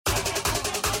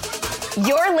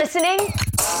You're listening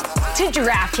to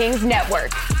DraftKings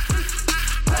Network.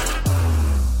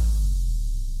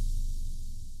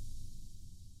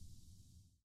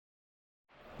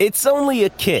 It's only a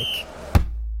kick,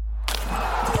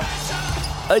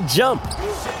 a jump,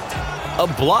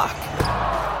 a block.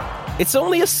 It's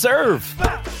only a serve.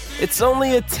 It's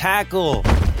only a tackle,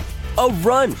 a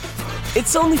run.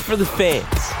 It's only for the fans.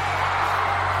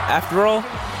 After all,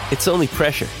 it's only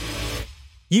pressure.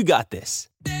 You got this.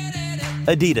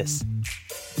 Adidas.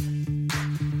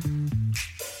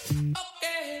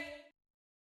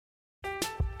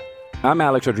 I'm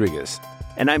Alex Rodriguez.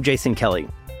 And I'm Jason Kelly.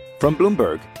 From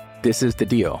Bloomberg, this is The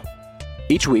Deal.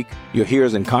 Each week, you'll hear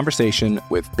us in conversation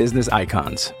with business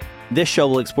icons. This show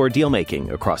will explore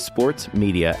deal-making across sports,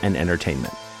 media, and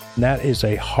entertainment. That is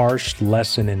a harsh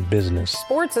lesson in business.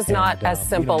 Sports is not as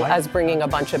simple as bringing a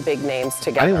bunch of big names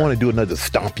together. I didn't want to do another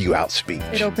stomp you out speech.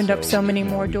 It opened up so many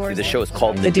more doors. The show is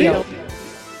called The Deal.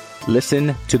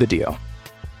 Listen to The Deal.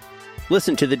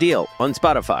 Listen to The Deal on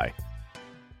Spotify.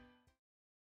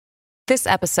 This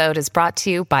episode is brought to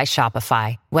you by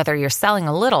Shopify. Whether you're selling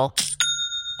a little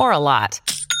or a lot,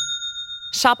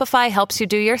 Shopify helps you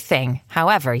do your thing,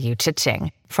 however you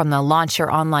cha-ching. From the launch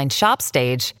your online shop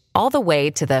stage, all the way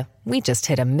to the we just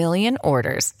hit 1 million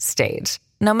orders stage.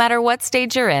 No matter what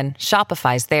stage you're in,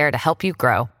 Shopify's there to help you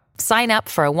grow. Sign up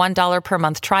for a $1 per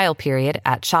month trial period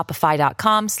at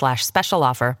shopify.com/special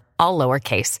offer, all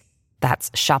lowercase.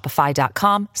 That's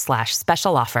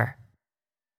shopify.com/special offer.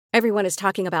 Everyone is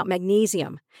talking about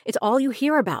magnesium. It's all you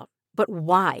hear about. But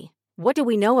why? What do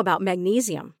we know about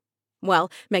magnesium?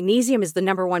 Well, magnesium is the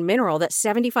number one mineral that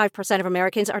 75% of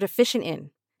Americans are deficient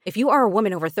in. If you are a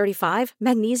woman over 35,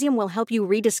 magnesium will help you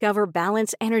rediscover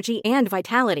balance, energy, and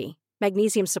vitality.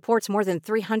 Magnesium supports more than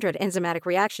 300 enzymatic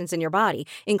reactions in your body,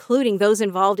 including those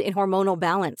involved in hormonal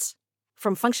balance.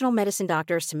 From functional medicine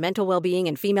doctors to mental well-being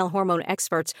and female hormone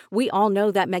experts, we all know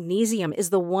that magnesium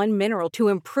is the one mineral to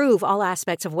improve all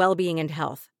aspects of well-being and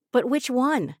health. But which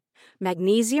one?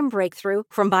 Magnesium Breakthrough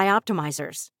from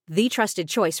Bioptimizers, the trusted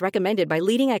choice recommended by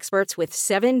leading experts with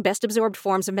 7 best-absorbed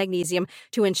forms of magnesium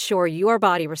to ensure your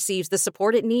body receives the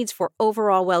support it needs for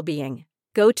overall well-being.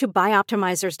 Go to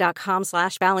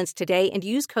bioptimizers.com/balance today and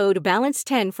use code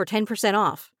BALANCE10 for 10%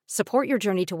 off. Support your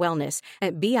journey to wellness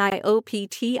at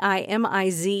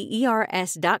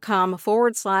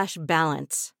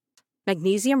bioptimizers.com/balance.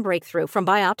 Magnesium Breakthrough from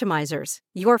Bioptimizers,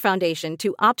 your foundation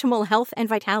to optimal health and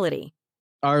vitality.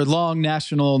 Our long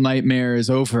national nightmare is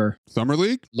over. Summer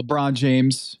League? LeBron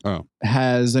James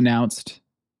has announced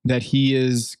that he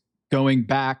is going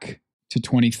back to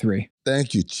 23.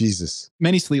 Thank you, Jesus.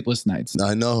 Many sleepless nights.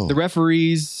 I know. The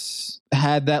referees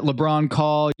had that LeBron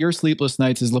call. Your sleepless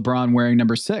nights is LeBron wearing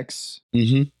number 6.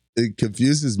 Mm-hmm. It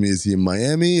confuses me. Is he in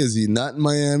Miami? Is he not in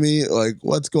Miami? Like,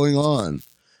 what's going on?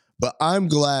 But I'm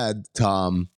glad,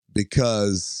 Tom,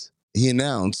 because he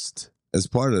announced as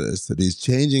part of this that he's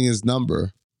changing his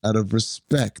number out of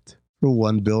respect for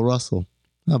one Bill Russell.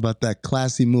 How about that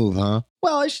classy move, huh?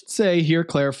 Well, I should say here,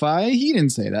 clarify, he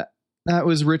didn't say that. That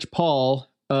was Rich Paul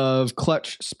of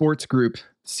Clutch Sports Group,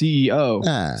 CEO,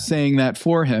 saying that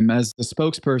for him as the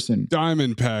spokesperson.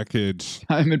 Diamond package.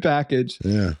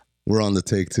 Yeah, we're on the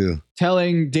take too.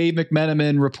 Telling Dave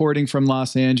McMenamin, reporting from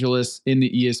Los Angeles in the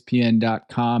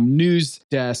ESPN.com news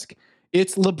desk,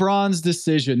 it's LeBron's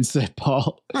decision, said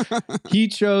Paul. He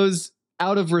chose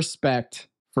out of respect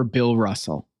for Bill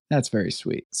Russell. That's very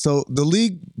sweet. So the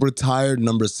league retired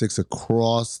number 6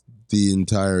 across the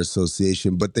entire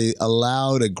association, but they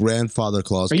allowed a grandfather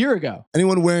clause. A year ago.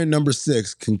 Anyone wearing number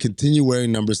 6 can continue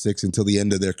wearing number 6 until the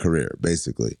end of their career,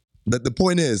 basically. But the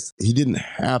point is, he didn't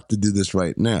have to do this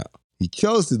right now. He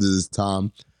chose to do this,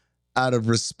 Tom, out of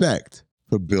respect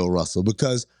for Bill Russell,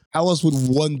 because how else would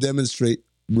one demonstrate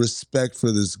respect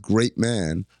for this great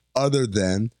man other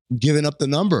than giving up the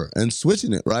number and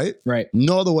switching it, right? Right.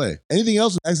 No other way. Anything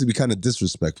else would actually be kind of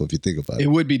disrespectful if you think about it. It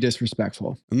would be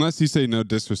disrespectful. Unless you say no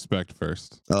disrespect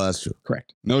first. Oh, that's true.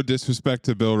 Correct. No disrespect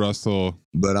to Bill Russell.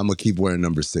 But I'm going to keep wearing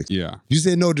number 6. Yeah. If you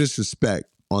say no disrespect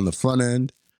on the front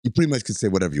end, you pretty much can say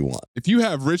whatever you want. If you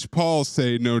have Rich Paul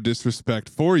say no disrespect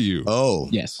for you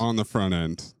yes, on the front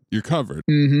end, you're covered.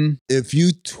 Mm-hmm. If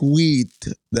you tweet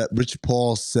that Rich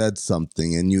Paul said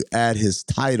something and you add his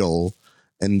title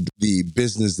and the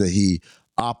business that he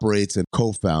operates and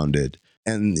co-founded,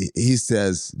 and he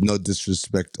says no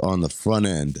disrespect on the front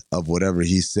end of whatever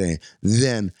he's saying,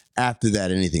 then after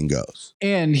that, anything goes.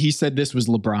 And he said this was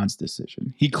LeBron's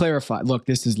decision. He clarified, look,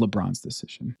 this is LeBron's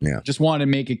decision. Yeah. Just wanted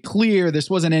to make it clear this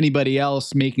wasn't anybody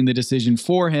else making the decision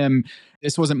for him.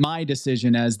 This wasn't my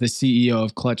decision as the CEO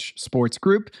of Clutch Sports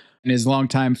Group and his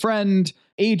longtime friend,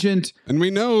 agent. And we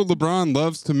know LeBron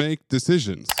loves to make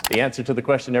decisions. The answer to the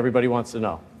question everybody wants to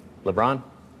know. LeBron,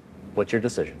 what's your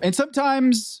decision? And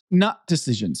sometimes not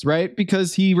decisions, right?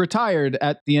 Because he retired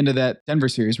at the end of that Denver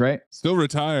series, right? Still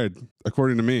retired,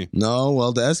 according to me. No,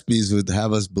 well, the ESPYs would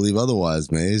have us believe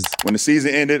otherwise, Maze. When the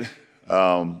season ended,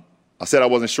 I said I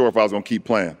wasn't sure if I was going to keep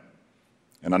playing.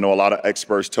 And I know a lot of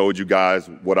experts told you guys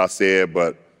what I said,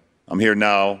 but I'm here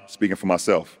now speaking for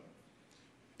myself.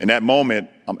 In that moment,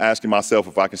 I'm asking myself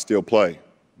if I can still play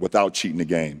without cheating the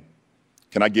game.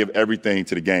 Can I give everything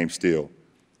to the game still?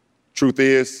 Truth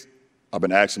is, I've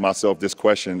been asking myself this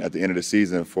question at the end of the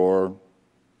season for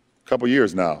a couple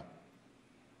years now.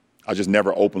 I just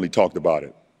never openly talked about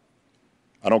it.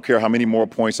 I don't care how many more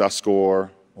points I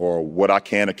score or what I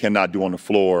can or cannot do on the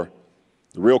floor.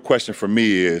 The real question for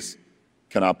me is,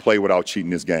 can I play without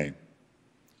cheating this game?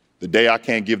 The day I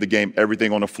can't give the game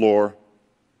everything on the floor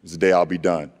is the day I'll be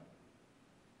done.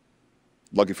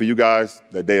 Lucky for you guys,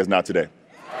 that day is not today.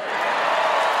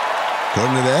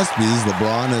 According to the ESPYs,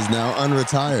 LeBron is now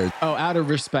unretired. Oh, out of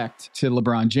respect to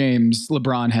LeBron James,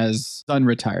 LeBron has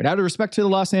unretired. Out of respect to the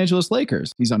Los Angeles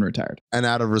Lakers, he's unretired. And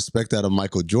out of respect out of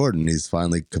Michael Jordan, he's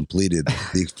finally completed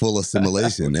the full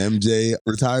assimilation. MJ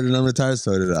retired and unretired,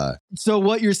 so did I. So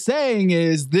what you're saying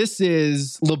is this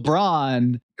is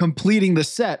LeBron completing the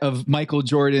set of Michael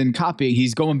Jordan copy.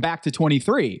 He's going back to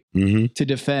 23 to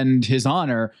defend his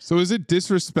honor. So is it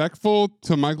disrespectful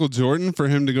to Michael Jordan for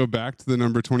him to go back to the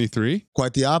number 23?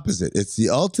 Quite the opposite. It's the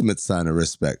ultimate sign of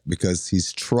respect because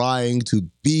he's trying to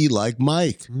be like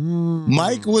Mike.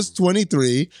 Mike was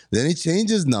 23, then he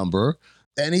changed his number,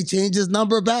 and he changed his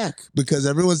number back because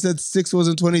everyone said 6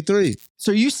 wasn't 23.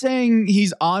 So you saying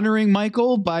he's honoring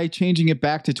Michael by changing it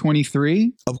back to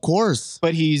 23? Of course.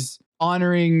 But he's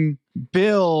honoring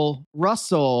Bill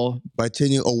Russell by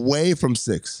changing away from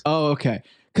 6. Oh, okay.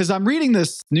 Because I'm reading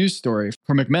this news story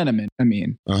from McMenamin.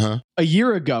 A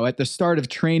year ago at the start of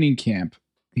training camp,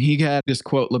 he had this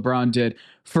quote LeBron did,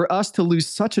 "For us to lose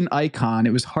such an icon,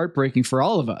 it was heartbreaking for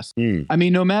all of us." I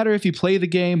mean, no matter if you play the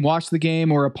game, watch the game,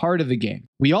 or a part of the game,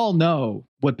 we all know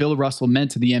what Bill Russell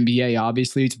meant to the NBA,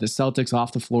 obviously, to the Celtics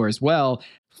off the floor as well.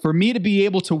 For me to be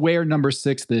able to wear number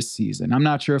 6 this season, I'm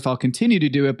not sure if I'll continue to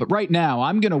do it, but right now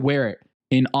I'm going to wear it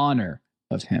in honor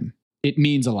of him. It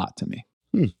means a lot to me.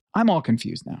 I'm all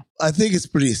confused now. I think it's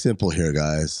pretty simple here,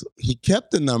 guys. He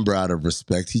kept the number out of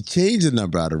respect. He changed the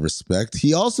number out of respect.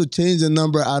 He also changed the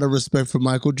number out of respect for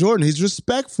Michael Jordan. He's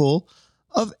respectful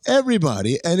of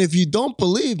everybody. And if you don't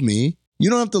believe me, you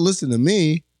don't have to listen to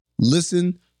me.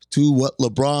 Listen to what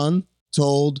LeBron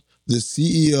told the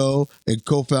CEO and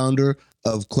co-founder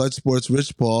of Clutch Sports,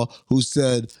 Rich Paul, who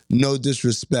said, no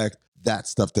disrespect, that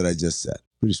stuff that I just said.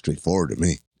 Pretty straightforward to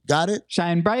me. Got it?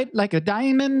 Shine bright like a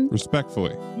diamond.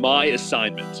 Respectfully. My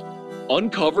assignment.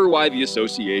 Uncover why the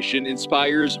association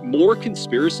inspires more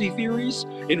conspiracy theories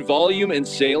in volume and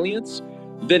salience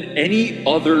than any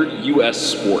other U.S.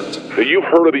 sport. So you've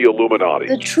heard of the Illuminati.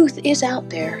 The truth is out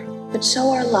there, but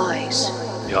so are lies.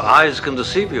 Your eyes can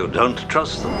deceive you. Don't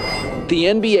trust them. The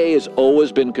NBA has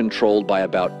always been controlled by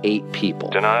about 8 people.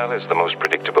 Denial is the most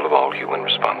predictable of all human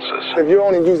responses. If you're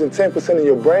only using 10% of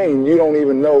your brain, you don't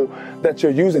even know that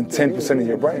you're using 10% of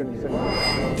your brain.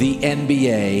 The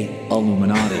NBA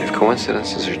Illuminati. If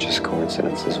coincidences are just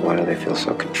coincidences, why do they feel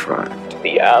so contrived?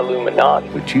 The Illuminati.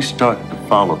 But you start to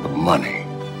follow the money,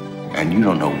 and you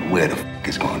don't know where the f***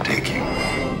 it's going to take you.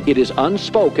 It is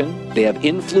unspoken. They have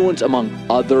influence among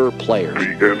other players.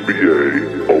 The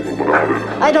NBA Illuminati.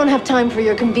 I don't have time for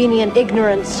your convenient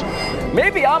ignorance.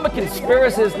 Maybe I'm a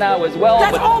conspiracist now as well.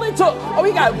 That's all it took. Oh,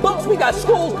 we got books, we got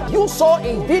schools. You saw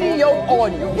a video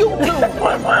on YouTube.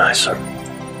 Why my eyes, sir?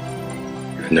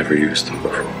 You've never used them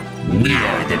before. We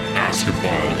are the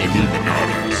Basketball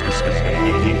Illuminati.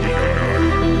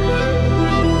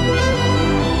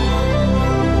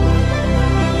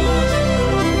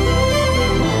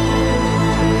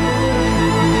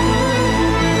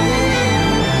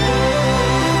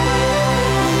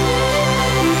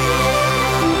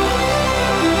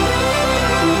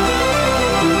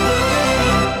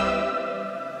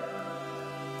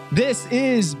 This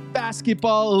is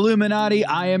Basketball Illuminati.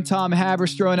 I am Tom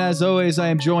Haverstraw, and as always, I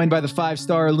am joined by the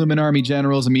 5-star Illuminarmy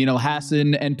generals Amin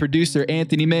Elhassan and producer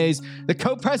Anthony Mays, the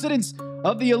co-presidents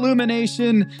of the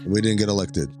Illumination. We didn't get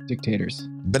elected. Dictators.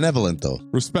 Benevolent, though.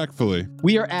 Respectfully.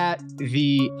 We are at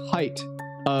the height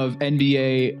of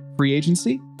NBA free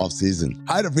agency. Off-season.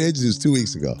 Height of free agency was 2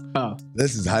 weeks ago. Oh.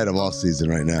 This is height of off-season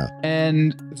right now.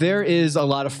 And there is a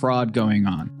lot of fraud going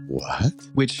on. What?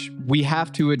 Which we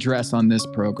have to address on this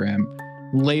program.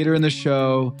 Later in the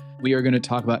show, we are going to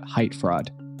talk about height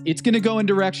fraud. It's going to go in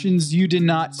directions you did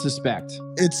not suspect.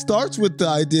 It starts with the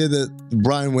idea that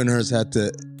Brian Windhorst had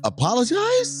to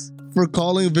apologize for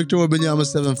calling Victor Wembanyama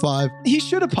 7'5". He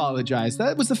should apologize.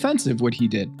 That was offensive, what he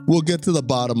did. We'll get to the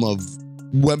bottom of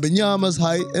Wembanyama's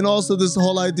height and also this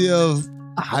whole idea of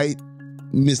height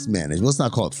mismanagement. Let's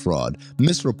not call it fraud.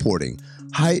 Misreporting.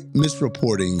 Height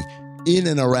misreporting in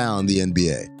and around the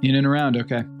NBA. In and around,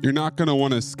 okay. You're not going to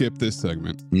want to skip this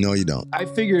segment. No, you don't. I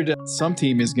figured some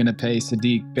team is going to pay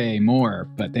Saddiq Bey more,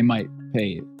 but they might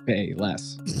pay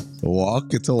less. It's a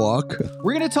walk. It's a walk.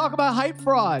 We're going to talk about height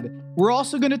fraud. We're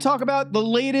also going to talk about the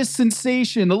latest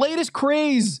sensation, the latest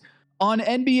craze on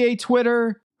NBA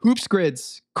Twitter, hoops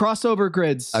grids, crossover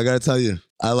grids. I got to tell you,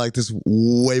 I like this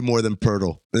way more than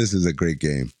Pirtle. This is a great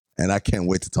game, and I can't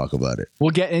wait to talk about it. We'll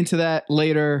get into that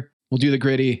later. We'll do the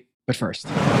gritty, but first.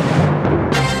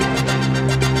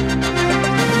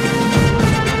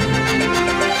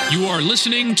 You are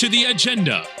listening to The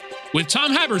Agenda with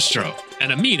Tom Haberstroh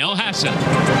and Amin Elhassan.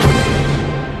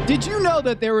 Did you know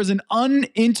that there was an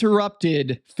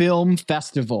uninterrupted film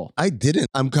festival? I didn't.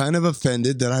 I'm kind of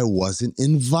offended that I wasn't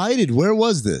invited. Where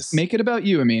was this? Make it about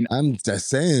you, Amin. I'm just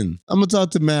saying. I'm going to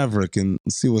talk to Maverick and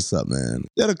see what's up, man.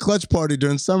 They had a clutch party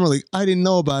during Summer League. I didn't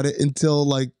know about it until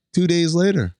like 2 days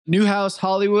later. Newhouse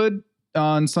Hollywood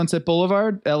on Sunset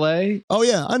Boulevard, LA. Oh,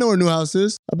 yeah. I know where Newhouse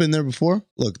is. I've been there before.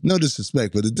 Look, no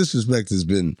disrespect, but the disrespect has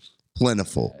been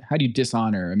plentiful. How do you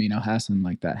dishonor Amin Elhassan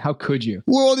like that? How could you?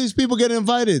 Where all these people getting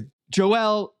invited?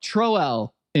 Joel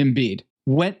Embiid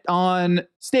went on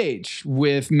stage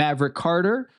with Maverick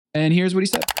Carter, and here's what he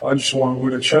said. I just want to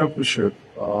win a championship.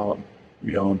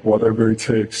 Whatever it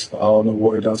takes. I don't know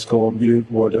where that's going to be,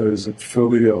 whether it's at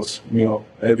Philly or,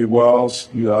 everywhere else.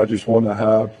 I just want to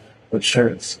have a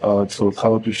chance to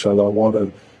accomplish that. I want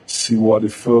to see what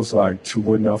it feels like to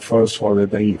win that first one and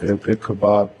then think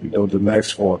about, the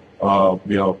next one.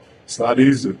 It's not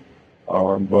easy,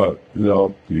 but,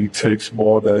 it takes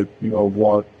more than,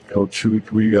 1, 2,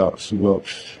 3 hours. You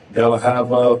gotta have,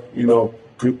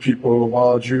 good people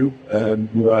around you and,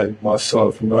 like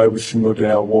myself, every single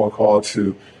day I work hard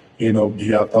to, be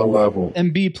at that level.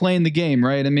 Embiid playing the game,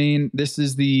 right? I mean, this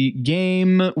is the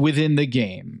game within the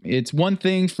game. It's one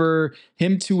thing for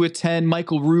him to attend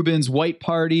Michael Rubin's white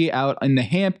party out in the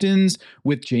Hamptons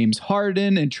with James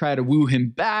Harden and try to woo him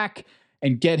back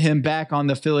and get him back on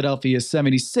the Philadelphia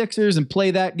 76ers and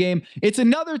play that game. It's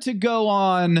another to go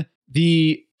on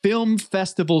the film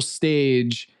festival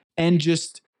stage and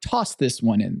just toss this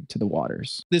one into the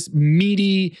waters. This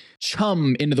meaty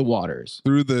chum into the waters.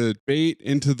 Threw the bait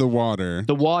into the water.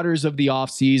 The waters of the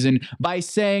offseason by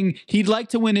saying he'd like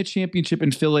to win a championship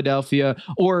in Philadelphia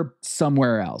or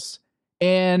somewhere else.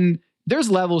 And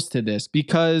there's levels to this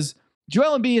because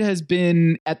Joel Embiid has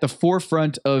been at the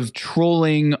forefront of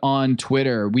trolling on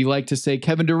Twitter. We like to say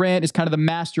Kevin Durant is kind of the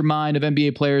mastermind of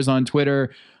NBA players on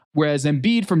Twitter, whereas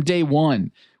Embiid from day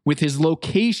one with his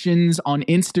locations on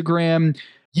Instagram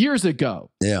years ago,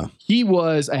 he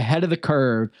was ahead of the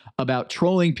curve about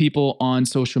trolling people on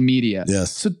social media.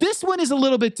 Yes. So this one is a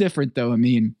little bit different, though. I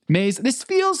mean, Maze, this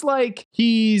feels like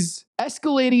he's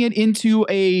escalating it into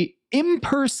a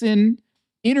in-person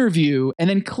interview and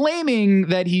then claiming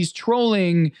that he's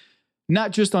trolling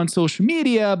not just on social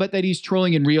media, but that he's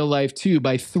trolling in real life, too,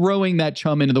 by throwing that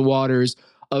chum into the waters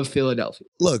of Philadelphia.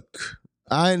 Look,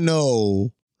 I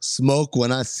know smoke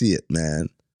when I see it, man.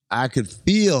 I could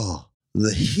feel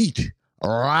the heat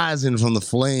rising from the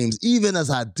flames, even as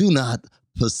I do not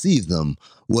perceive them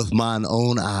with mine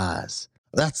own eyes.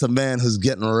 That's a man who's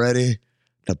getting ready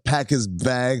to pack his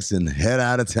bags and head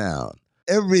out of town.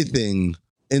 Everything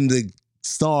in the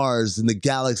stars in the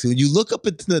galaxy, when you look up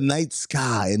into the night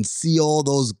sky and see all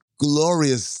those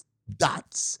glorious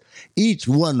dots, each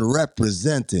one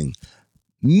representing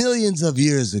millions of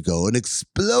years ago, an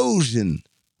explosion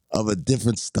of a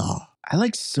different star. I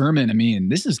like sermon. I mean,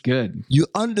 this is good. You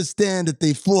understand that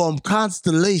they form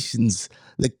constellations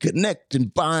that connect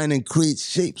and bind and create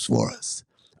shapes for us.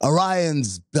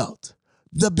 Orion's belt,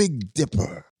 the Big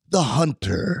Dipper, the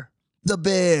Hunter, the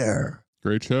Bear.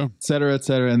 Great show. Et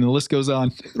cetera, and the list goes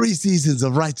on. 3 seasons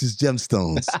of righteous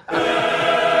gemstones.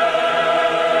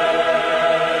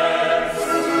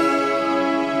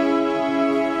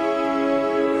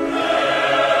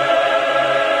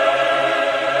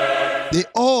 They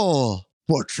all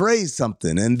portrays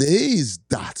something. And these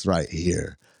dots right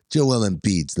here, Joel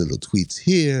Embiid's little tweets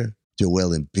here,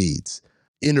 Joel Embiid's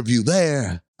interview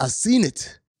there. I've seen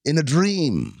it in a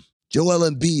dream. Joel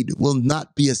Embiid will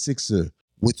not be a Sixer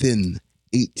within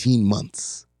 18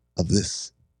 months of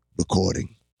this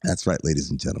recording. That's right, ladies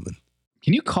and gentlemen.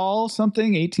 Can you call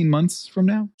something 18 months from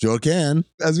now? Sure can.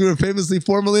 As we were famously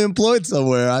formerly employed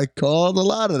somewhere, I called a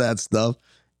lot of that stuff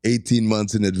 18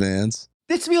 months in advance.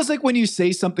 This feels like when you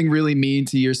say something really mean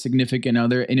to your significant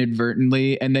other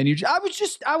inadvertently, and then I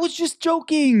was just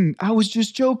joking.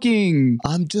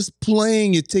 I'm just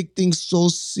playing. You take things so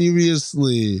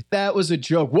seriously. That was a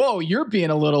joke. Whoa, you're being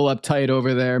a little uptight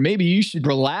over there. Maybe you should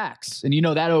relax. And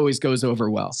that always goes over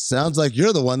well. Sounds like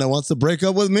you're the one that wants to break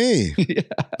up with me. Yeah.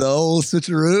 The old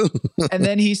switcheroo. And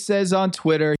then he says on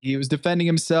Twitter, he was defending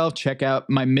himself. Check out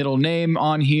my middle name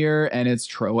on here, and it's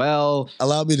Troel.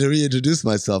 Allow me to reintroduce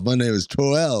myself. My name is Troel.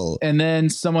 And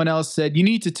then someone else said, you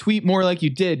need to tweet more like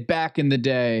you did back in the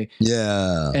day.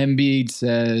 Yeah. Embiid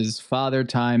says, Father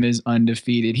Time is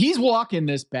undefeated. He's walking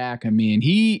this back. I mean,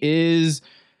 he is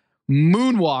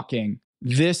moonwalking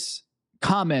this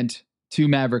comment to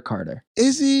Maverick Carter.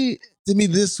 Is he? To me,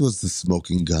 this was the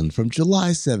smoking gun from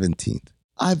July 17th.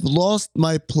 I've lost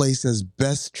my place as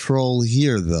best troll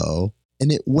here, though,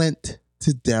 and it went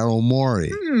to Daryl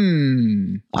Morey.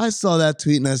 I saw that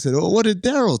tweet and I said, oh, what did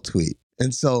Daryl tweet?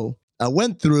 And so I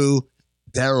went through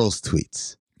Daryl's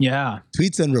tweets. Yeah.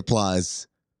 Tweets and replies,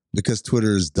 because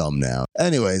Twitter is dumb now.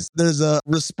 Anyways, there's a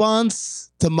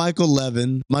response to Michael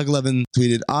Levin. Michael Levin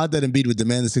tweeted, odd that Embiid would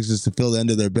demand the Sixers to fill the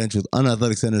end of their bench with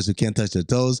unathletic centers who can't touch their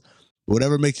toes.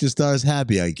 Whatever makes your stars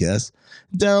happy, I guess.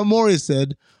 Daryl Morey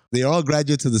said, they are all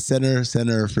graduates of the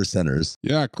Center for Centers.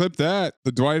 Yeah, clip that.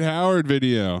 The Dwight Howard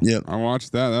video. Yep. I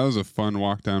watched that. That was a fun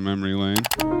walk down memory lane.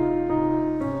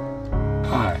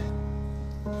 Hi,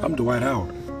 I'm Dwight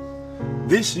Howard.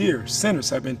 This year, centers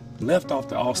have been left off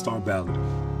the All-Star ballot,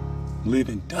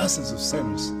 leaving dozens of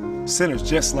centers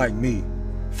just like me,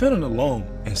 feeling alone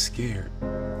and scared.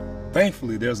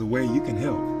 Thankfully, there's a way you can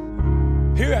help.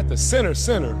 Here at the Center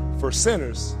for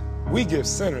Centers, we give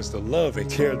centers the love and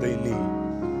care they need.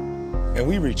 And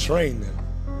we retrain them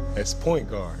as point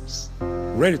guards,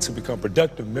 ready to become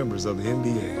productive members of the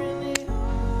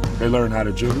NBA. They learn how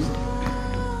to dribble,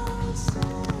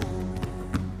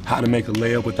 how to make a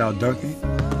layup without dunking,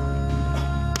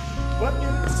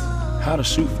 how to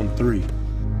shoot from three,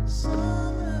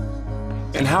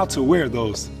 and how to wear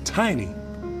those tiny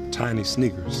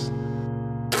sneakers.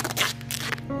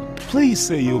 Please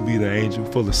say you'll be the angel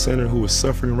for the center who is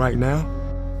suffering right now.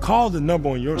 Call the number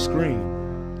on your screen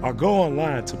or go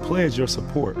online to pledge your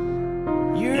support.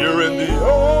 You're in the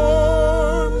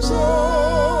arms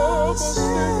of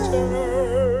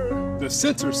the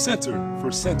Center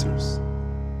for Centers.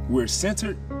 We're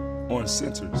centered on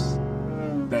centers.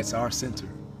 That's our center.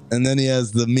 And then he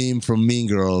has the meme from Mean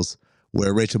Girls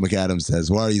where Rachel McAdams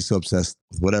says, why are you so obsessed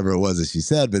with whatever it was that she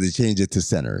said? But they changed it to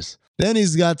centers. Then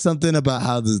he's got something about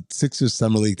how the Sixers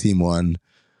Summer League team won.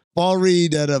 Paul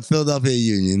Reed at a Philadelphia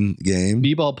Union game.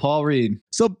 B-ball Paul Reed.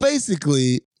 So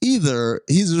basically, either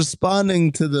he's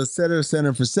responding to the Center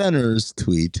for Centers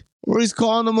tweet, or he's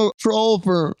calling him a troll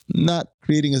for not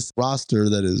creating a roster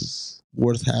that is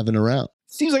worth having around.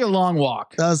 Seems like a long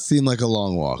walk. Does seem like a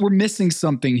long walk. We're missing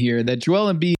something here, that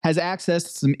Joel Embiid has access to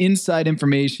some inside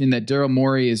information that Daryl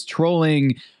Morey is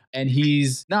trolling, and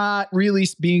he's not really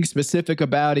being specific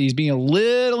about it. He's being a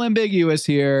little ambiguous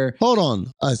here. Hold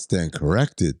on. I stand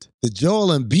corrected. The Joel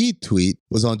Embiid tweet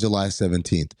was on July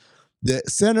 17th. The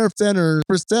Center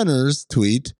for Centers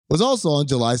tweet was also on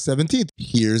July 17th.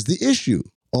 Here's the issue.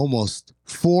 Almost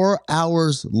 4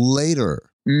 hours later.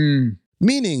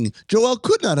 Meaning, Joel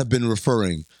could not have been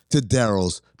referring to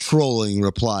Daryl's trolling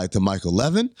reply to Michael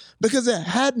Levin because it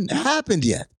hadn't happened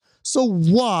yet. So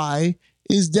why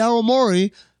is Daryl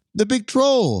Morey the big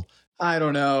troll? I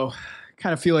don't know.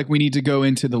 Kind of feel like we need to go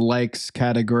into the likes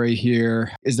category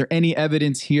here. Is there any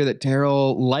evidence here that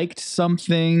Daryl liked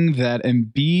something that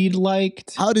Embiid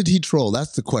liked? How did he troll?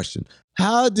 That's the question.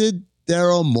 How did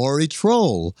Daryl Morey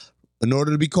troll in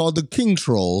order to be called the king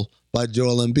troll by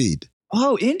Joel Embiid?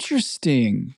 Oh,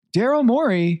 interesting. Daryl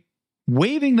Morey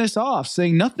waving this off,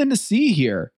 saying nothing to see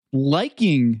here,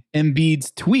 liking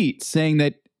Embiid's tweet, saying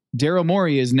that Daryl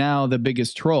Morey is now the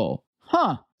biggest troll.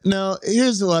 Huh. Now,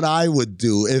 here's what I would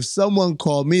do. If someone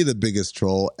called me the biggest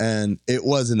troll and it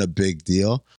wasn't a big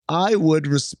deal, I would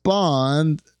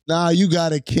respond, nah, you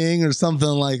got a king or something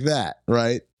like that,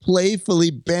 right?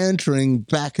 playfully bantering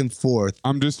back and forth.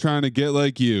 I'm just trying to get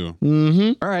like you.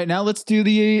 Mm-hmm. All right, now let's do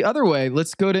the other way.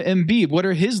 Let's go to Embiid. What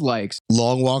are his likes?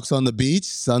 Long walks on the beach,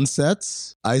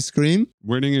 sunsets, ice cream.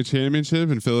 Winning a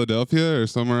championship in Philadelphia or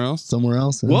somewhere else? Somewhere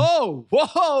else. Whoa.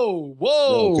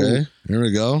 Okay, here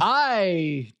we go.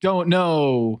 I don't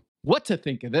know what to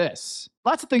think of this.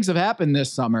 Lots of things have happened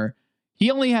this summer. He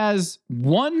only has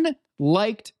one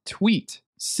liked tweet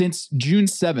since June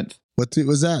 7th. What tweet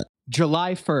was that?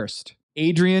 July 1st,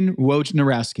 Adrian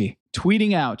Wojnarowski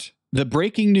tweeting out the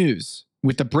breaking news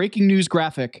with the breaking news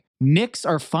graphic. Knicks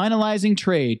are finalizing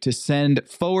trade to send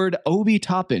forward Obi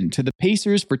Toppin to the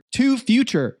Pacers for 2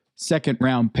 future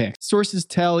second-round picks. Sources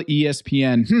tell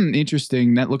ESPN,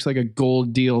 interesting. That looks like a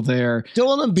gold deal there.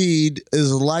 Joel Embiid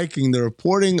is liking the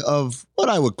reporting of what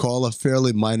I would call a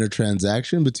fairly minor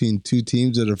transaction between two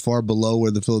teams that are far below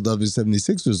where the Philadelphia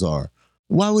 76ers are.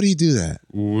 Why would he do that?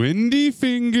 Windy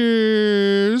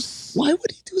fingers. Why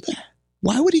would he do that?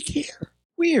 Why would he care?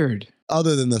 Weird.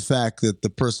 Other than the fact that the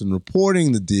person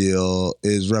reporting the deal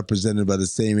is represented by the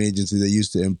same agency that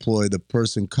used to employ the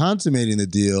person consummating the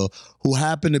deal, who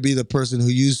happened to be the person who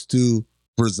used to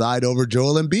preside over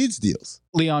Joel Embiid's deals.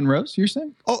 Leon Rose, you're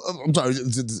saying? Oh, I'm sorry.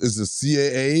 Is the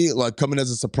CAA like coming as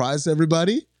a surprise to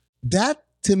everybody? That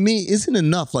to me isn't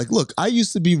enough. Like, look, I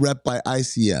used to be rep by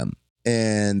ICM.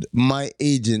 And my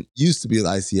agent used to be at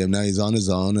ICM. Now he's on his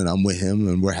own and I'm with him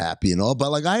and we're happy and all. But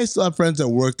like, I still have friends that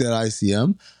worked at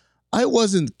ICM. I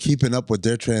wasn't keeping up with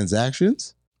their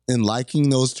transactions and liking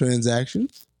those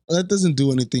transactions. That doesn't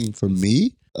do anything for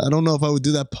me. I don't know if I would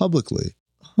do that publicly.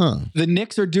 The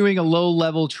Knicks are doing a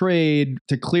low-level trade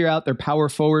to clear out their power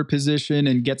forward position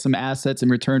and get some assets in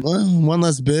return. Well, one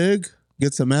less big.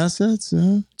 Get some assets.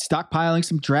 Stockpiling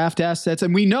some draft assets.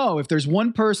 And we know if there's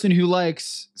one person who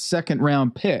likes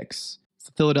second-round picks, it's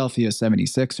the Philadelphia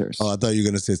 76ers. Oh, I thought you were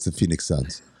going to say it's the Phoenix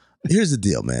Suns. Here's the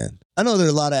deal, man. I know there are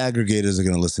a lot of aggregators that are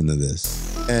going to listen to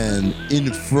this and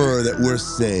infer that we're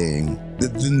saying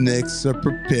that the Knicks are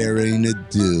preparing to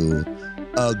do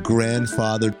a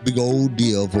grandfather big old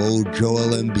deal for old Joel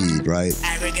Embiid, right?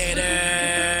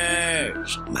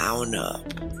 Aggregators, mount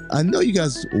up. I know you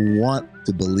guys want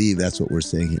to believe that's what we're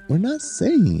saying here. We're not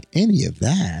saying any of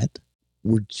that.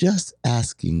 We're just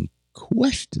asking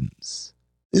questions.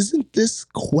 Isn't this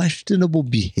questionable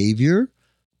behavior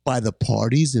by the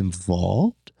parties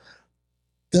involved?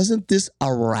 Doesn't this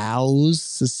arouse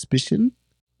suspicion?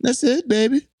 That's it,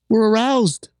 baby. We're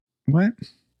aroused. What?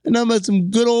 And I'm at some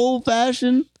good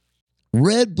old-fashioned,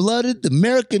 red-blooded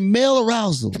American male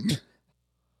arousal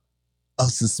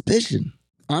of suspicion.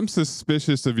 I'm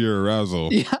suspicious of your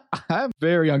arousal. Yeah, I'm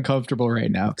very uncomfortable right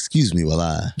now. Excuse me while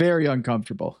I very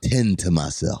uncomfortable. Tend to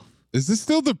myself. Is this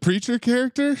still the preacher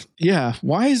character? Yeah.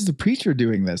 Why is the preacher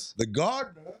doing this? The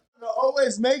gardener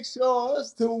always makes sure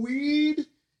to weed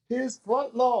his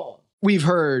front lawn. We've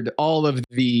heard all of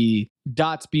the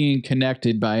dots being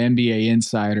connected by NBA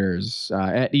insiders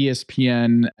at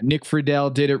ESPN. Nick Friedel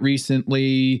did it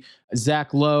recently.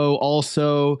 Zach Lowe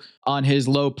also on his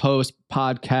Low Post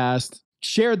podcast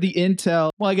shared the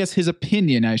intel. Well, I guess his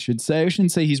opinion, I should say. I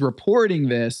shouldn't say he's reporting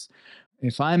this.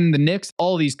 If I'm the Knicks,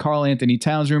 all these Karl Anthony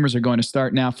Towns rumors are going to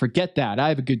start now. Forget that. I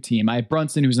have a good team. I have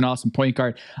Brunson, who's an awesome point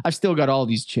guard. I've still got all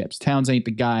these chips. Towns ain't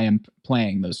the guy I'm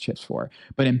playing those chips for.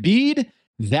 But Embiid,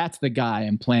 that's the guy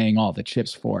I'm playing all the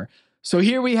chips for. So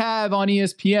here we have on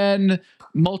ESPN,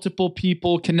 multiple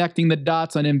people connecting the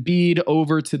dots on Embiid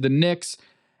over to the Knicks.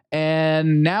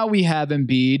 And now we have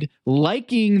Embiid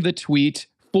liking the tweet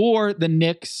for the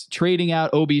Knicks trading out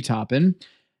Obi Toppin,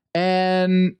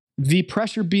 and the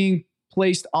pressure being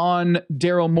placed on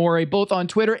Daryl Morey, both on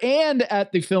Twitter and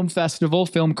at the film festival,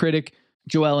 film critic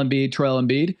Joel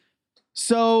Embiid.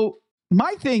 So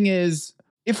my thing is,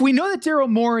 if we know that Daryl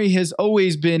Morey has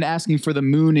always been asking for the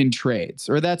moon in trades,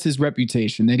 or that's his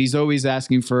reputation, that he's always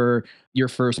asking for your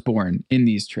firstborn in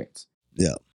these trades.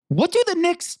 Yeah. What do the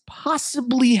Knicks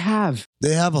possibly have?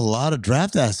 They have a lot of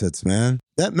draft assets, man.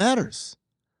 That matters.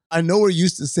 I know we're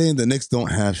used to saying the Knicks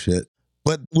don't have shit,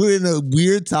 but we're in a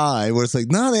weird time where it's like,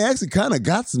 nah, they actually kind of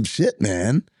got some shit,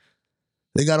 man.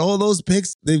 They got all those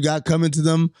picks they've got coming to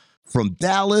them from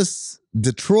Dallas,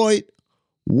 Detroit,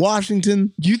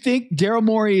 Washington. Do you think Daryl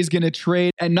Morey is going to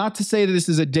trade, and not to say that this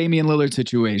is a Damian Lillard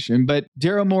situation, but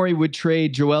Daryl Morey would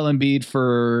trade Joel Embiid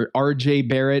for RJ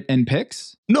Barrett and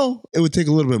picks? No, it would take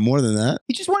a little bit more than that.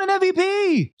 He just won an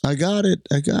MVP. I got it.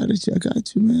 I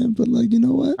got you, man. But like, you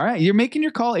know what? All right, you're making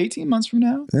your call 18 months from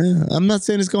now? Yeah, I'm not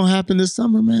saying it's going to happen this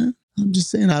summer, man. I'm just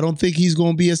saying, I don't think he's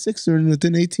going to be a Sixer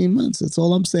within 18 months. That's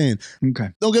all I'm saying. Okay.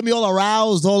 Don't get me all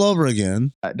aroused all over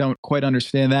again. I don't quite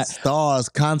understand that. Stars,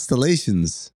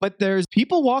 constellations. But there's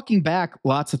people walking back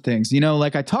lots of things.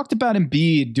 Like I talked about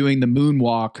Embiid doing the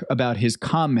moonwalk about his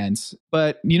comments.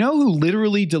 But you know who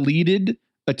literally deleted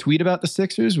a tweet about the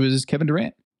Sixers was Kevin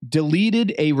Durant.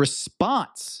 Deleted a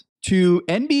response to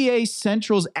NBA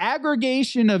Central's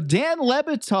aggregation of Dan Le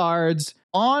Batard's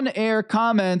on-air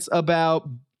comments about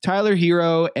Tyler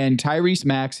Hero and Tyrese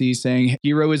Maxey, saying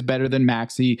Hero is better than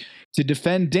Maxey. To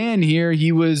defend Dan here,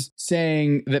 he was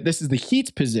saying that this is the Heat's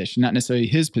position, not necessarily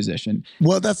his position.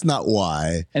 Well, that's not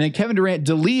why. And then Kevin Durant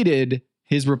deleted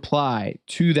his reply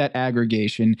to that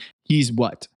aggregation. He's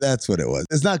what? That's what it was.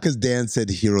 It's not because Dan said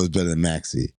Hero is better than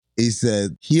Maxey. He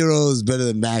said Hero is better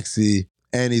than Maxey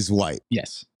and he's white.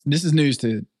 Yes. This is news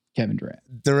to Kevin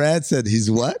Durant. Durant said he's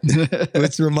what?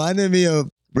 Which reminded me of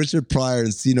Richard Pryor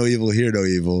in See No Evil, Hear No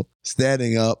Evil,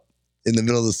 standing up in the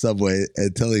middle of the subway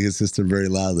and telling his sister very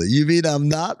loudly, "You mean I'm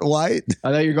not white?"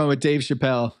 I thought you were going with Dave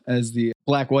Chappelle as the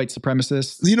black-white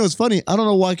supremacist. It's funny. I don't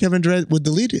know why Kevin Durant would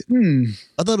delete it.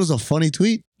 I thought it was a funny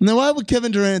tweet. Now, why would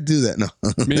Kevin Durant do that? No.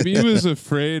 Maybe he was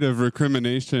afraid of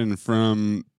recrimination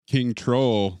from King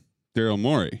Troll, Daryl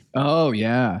Morey. Oh,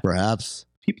 yeah. Perhaps.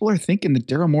 People are thinking that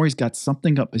Daryl Morey's got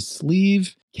something up his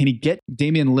sleeve. Can he get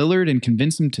Damian Lillard and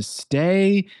convince him to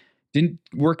stay? Didn't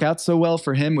work out so well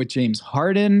for him with James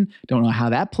Harden. Don't know how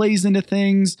that plays into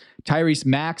things. Tyrese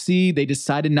Maxey, they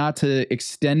decided not to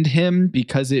extend him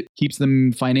because it keeps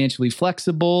them financially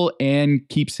flexible and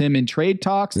keeps him in trade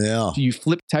talks. Yeah. Do you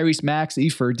flip Tyrese Maxey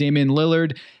for Damian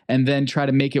Lillard and then try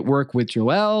to make it work with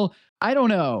Joel? I don't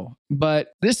know,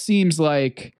 but this seems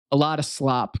like a lot of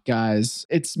slop, guys.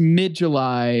 It's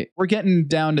mid-July. We're getting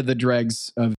down to the dregs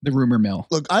of the rumor mill.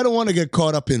 Look, I don't want to get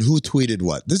caught up in who tweeted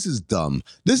what. This is dumb.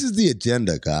 This is the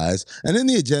agenda, guys. And in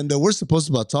the agenda, we're supposed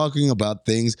to be talking about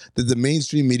things that the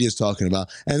mainstream media is talking about.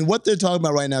 And what they're talking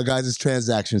about right now, guys, is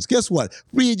transactions. Guess what?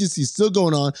 Free agency is still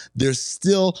going on. There's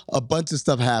still a bunch of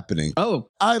stuff happening. Oh.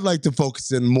 I'd like to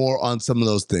focus in more on some of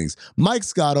those things. Mike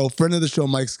Scotto, friend of the show,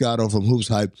 Mike Scotto from Hoops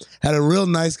Hype, had a real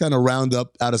nice kind of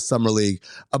roundup out of Summer League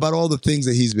about all the things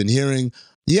that he's been hearing.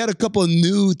 He had a couple of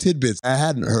new tidbits I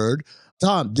hadn't heard.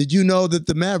 Tom, did you know that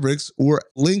the Mavericks were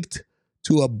linked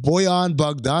to a Bojan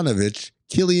Bogdanovic,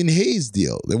 Killian Hayes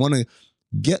deal? They want to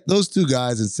get those two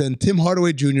guys and send Tim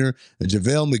Hardaway Jr. and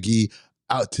JaVale McGee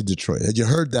out to Detroit. Had you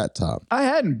heard that, Tom? I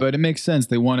hadn't, but it makes sense.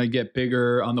 They want to get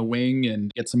bigger on the wing and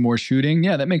get some more shooting.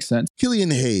 Yeah, that makes sense.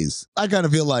 Killian Hayes, I kind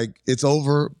of feel like it's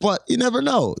over, but you never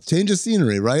know. Change of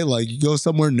scenery, right? Like you go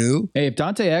somewhere new. Hey, if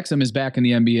Dante Exum is back in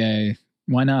the NBA,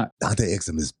 why not? Dante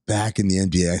Exum is back in the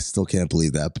NBA. I still can't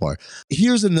believe that part.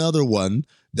 Here's another one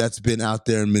that's been out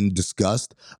there and been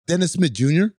discussed. Dennis Smith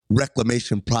Jr.,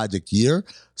 Reclamation Project year.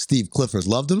 Steve Clifford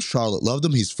loved him. Charlotte loved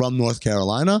him. He's from North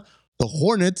Carolina. The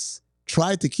Hornets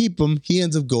tried to keep him. He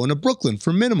ends up going to Brooklyn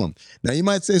for minimum. Now, you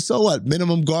might say, so what?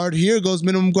 Minimum guard here goes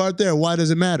minimum guard there. Why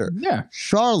does it matter? Yeah.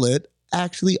 Charlotte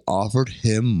actually offered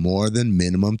him more than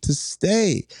minimum to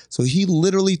stay. So he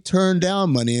literally turned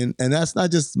down money. And that's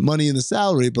not just money in the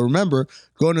salary, but remember,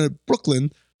 going to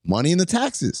Brooklyn, money in the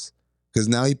taxes. Because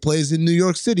now he plays in New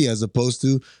York City as opposed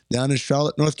to down in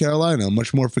Charlotte, North Carolina, a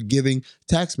much more forgiving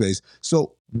tax base.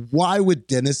 So why would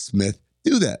Dennis Smith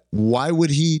do that? Why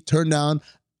would he turn down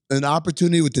an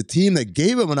opportunity with the team that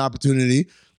gave him an opportunity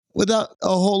without a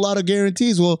whole lot of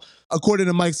guarantees? Well, according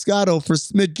to Mike Scotto, for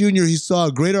Smith Jr., he saw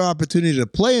a greater opportunity to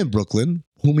play in Brooklyn,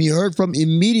 whom he heard from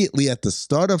immediately at the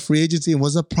start of free agency and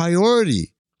was a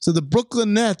priority. So the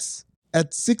Brooklyn Nets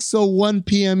at 6:01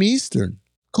 p.m. Eastern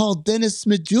called Dennis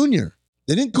Smith Jr.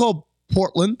 They didn't call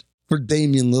Portland for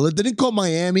Damian Lillard. They didn't call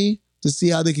Miami to see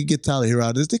how they could get Tyler Hero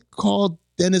out of this. They called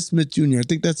Dennis Smith Jr. I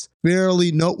think that's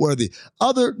fairly noteworthy.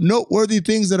 Other noteworthy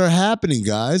things that are happening,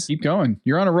 guys. Keep going.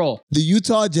 You're on a roll. The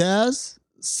Utah Jazz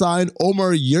signed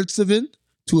Omer Yurtseven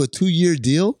to a 2-year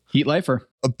deal. Heat lifer.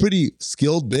 A pretty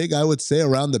skilled big, I would say,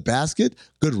 around the basket.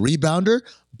 Good rebounder.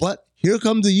 But here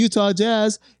comes the Utah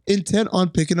Jazz, intent on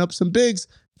picking up some bigs.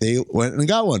 They went and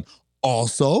got one.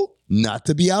 Also, not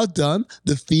to be outdone,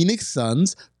 the Phoenix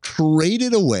Suns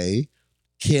traded away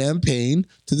Cam Payne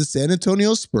to the San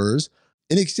Antonio Spurs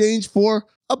in exchange for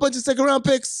a bunch of second-round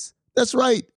picks. That's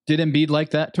right. Did Embiid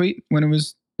like that tweet when it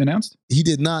was announced? He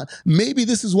did not. Maybe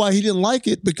this is why he didn't like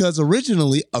it, because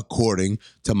originally, according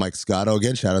to Mike Scotto,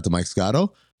 again, shout out to Mike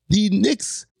Scotto, the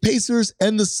Knicks, Pacers,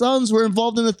 and the Suns were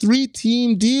involved in a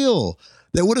 3-team deal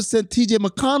that would have sent TJ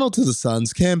McConnell to the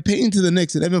Suns, Cam Payne to the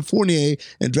Knicks, and Evan Fournier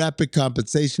and draft pick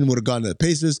compensation would have gone to the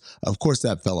Pacers. Of course,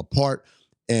 that fell apart.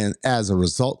 And as a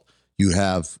result, You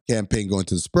have Campaign going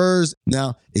to the Spurs.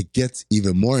 Now it gets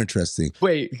even more interesting.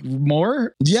 Wait,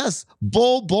 more? Yes.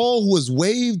 Bol Bol, who was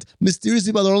waived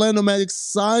mysteriously by the Orlando Magic,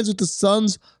 signs with the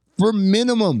Suns for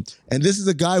minimum. And this is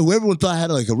a guy who everyone thought had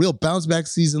like a real bounce back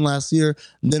season last year,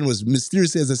 and then was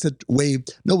mysteriously, as I said,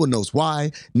 waived. No one knows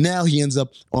why. Now he ends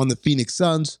up on the Phoenix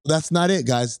Suns. That's not it,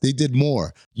 guys. They did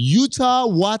more.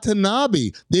 Yuta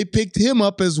Watanabe, they picked him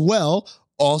up as well,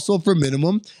 also for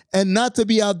minimum. And not to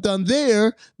be outdone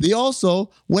there, they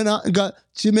also went out and got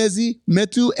Chimezi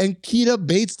Metu and Keita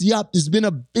Bates-Diop. It's been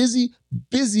a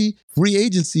busy free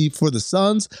agency for the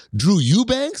Suns. Drew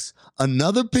Eubanks,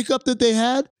 another pickup that they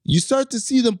had. You start to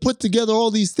see them put together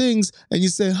all these things and you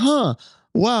say,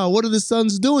 wow, what are the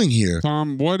Suns doing here?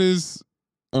 Tom, what is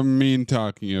Amin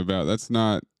talking about? That's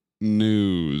not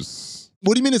news.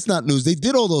 What do you mean it's not news? They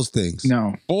did all those things.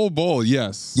 No. Bol,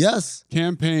 yes. Yes.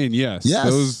 Campaign, yes. Yes.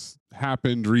 Those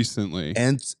happened recently.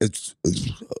 And it's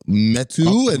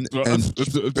Metu and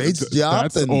Bates-Diop.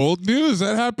 That's old news.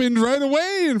 That happened right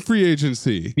away in free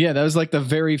agency. Yeah, that was like the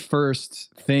very first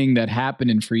thing that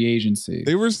happened in free agency.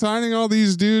 They were signing all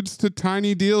these dudes to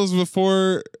tiny deals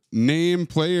before name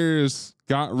players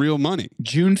got real money.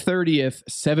 June 30th,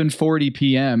 7:40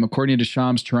 p.m., according to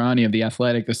Shams Charania of The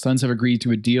Athletic, the Suns have agreed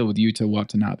to a deal with Yuta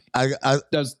Watanabe. That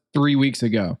was 3 weeks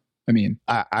ago.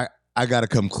 I got to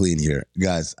come clean here,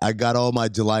 guys. I got all my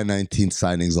July 19th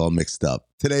signings all mixed up.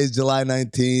 Today's July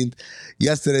 19th.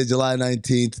 Yesterday, July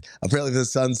 19th. Apparently, for the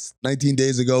Suns, 19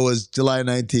 days ago was July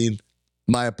 19th.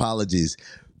 My apologies.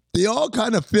 They all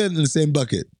kind of fit in the same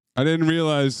bucket. I didn't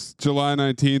realize July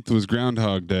 19th was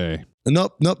Groundhog Day.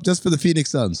 Nope. Just for the Phoenix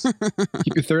Suns.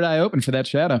 Keep your third eye open for that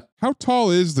shadow. How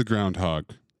tall is the groundhog?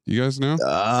 You guys know?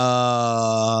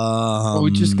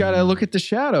 We just got to look at the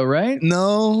shadow, right?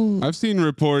 No. I've seen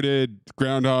reported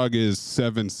groundhog is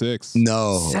 7'6".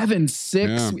 No.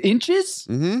 7'6" inches?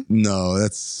 Mm-hmm. No,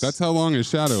 that's how long his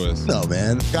shadow is. No,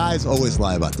 man. Guys always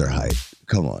lie about their height.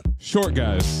 Come on. Short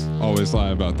guys always lie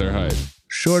about their height.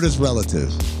 Short is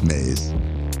relative, Maze.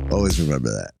 Always remember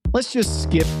that. Let's just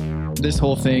skip this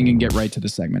whole thing and get right to the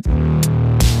segment.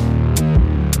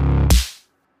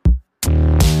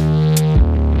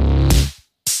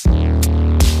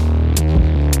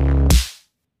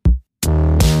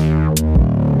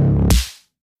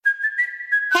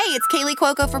 Hey, it's Kaylee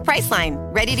Cuoco for Priceline.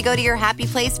 Ready to go to your happy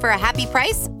place for a happy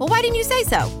price? Well, why didn't you say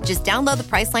so? Just download the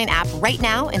Priceline app right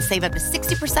now and save up to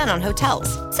 60% on hotels.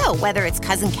 So whether it's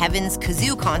Cousin Kevin's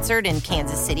Kazoo Concert in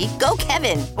Kansas City, go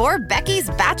Kevin, or Becky's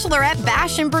Bachelorette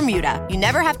Bash in Bermuda, you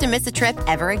never have to miss a trip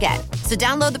ever again. So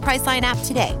download the Priceline app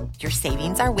today. Your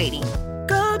savings are waiting.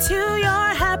 Go to your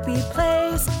happy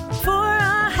place for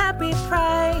a happy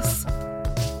price.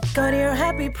 Go to your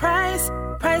happy price,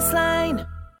 Priceline.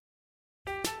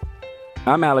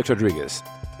 I'm Alex Rodriguez.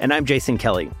 And I'm Jason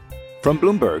Kelly. From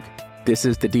Bloomberg, this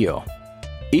is The Deal.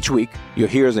 Each week, you'll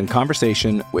hear us in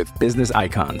conversation with business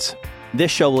icons.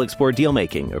 This show will explore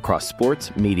deal-making across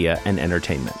sports, media, and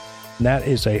entertainment. That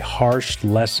is a harsh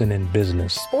lesson in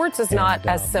business. Sports is not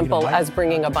as simple as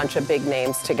bringing a bunch of big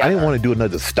names together. I didn't want to do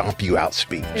another stomp you out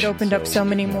speech. It opened up so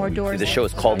many more doors. The show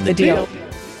is called The Deal.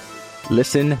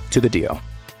 Listen to The Deal.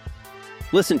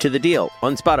 Listen to The Deal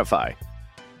on Spotify.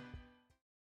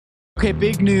 Okay,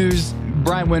 big news.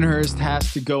 Brian Windhorst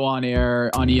has to go on air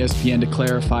on ESPN to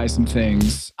clarify some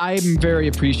things. I'm very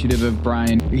appreciative of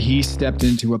Brian. He stepped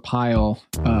into a pile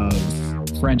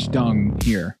of French dung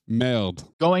here. Mailed.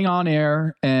 Going on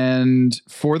air and,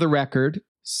 for the record,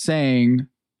 saying,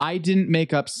 I didn't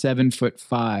make up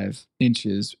 7'5"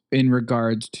 in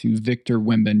regards to Victor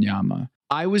Wembanyama.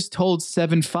 I was told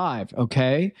 7'5",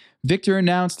 okay? Victor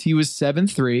announced he was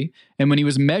 7'3", and when he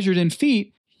was measured in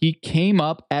feet, he came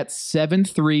up at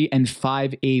 7'3" and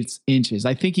 5/8 inches.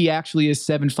 I think he actually is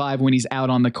 7'5" when he's out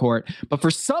on the court. But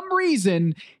for some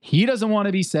reason, he doesn't want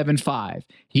to be 7'5".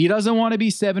 He doesn't want to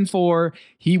be 7'4".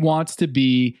 He wants to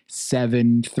be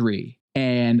 7'3".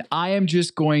 And I am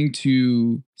just going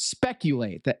to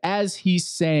speculate that as he's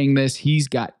saying this, he's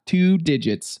got 2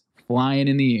 digits flying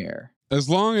in the air. As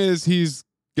long as he's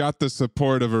got the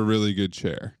support of a really good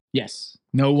chair. Yes.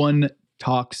 No one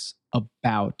talks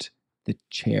about the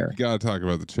chair. You gotta talk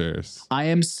about the chairs. I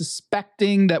am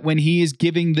suspecting that when he is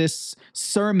giving this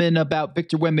sermon about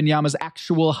Victor Wembanyama's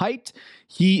actual height,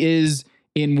 he is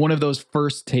in one of those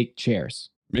first take chairs.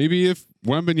 Maybe if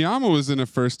Wembanyama was in a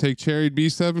first take chair, he'd be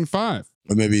 7'5".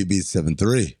 Or maybe he'd be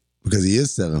 7'3", because he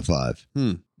is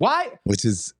 7'5". Why? Which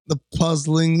is the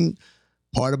puzzling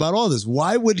part about all this.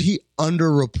 Why would he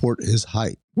underreport his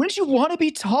height? Wouldn't you want to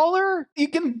be taller? You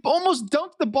can almost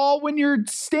dunk the ball when you're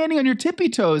standing on your tippy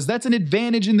toes. That's an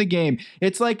advantage in the game.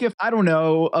 It's like if, I don't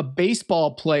know, a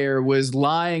baseball player was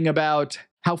lying about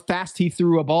how fast he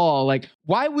threw a ball. Like,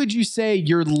 why would you say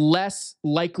you're less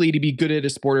likely to be good at a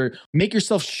sport or make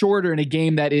yourself shorter in a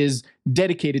game that is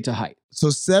dedicated to height? So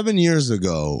 7 years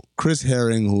ago, Chris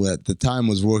Herring, who at the time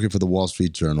was working for the Wall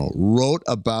Street Journal, wrote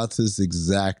about this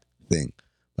exact thing,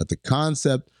 about the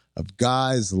concept of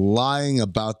guys lying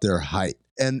about their height.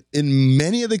 And in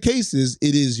many of the cases,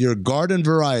 it is your garden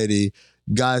variety.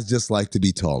 Guys just like to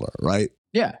be taller, right?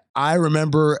 Yeah. I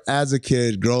remember as a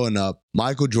kid growing up,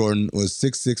 Michael Jordan was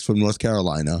 6'6" from North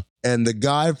Carolina. And the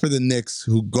guy for the Knicks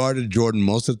who guarded Jordan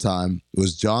most of the time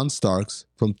was John Starks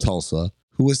from Tulsa,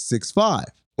 who was 6'5".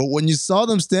 But when you saw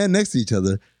them stand next to each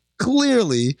other,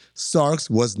 clearly Starks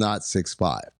was not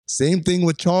 6'5". Same thing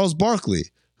with Charles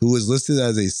Barkley, who was listed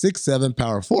as a 6'7"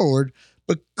 power forward,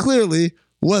 but clearly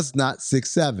was not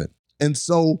 6'7". And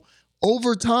so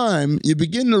over time, you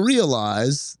begin to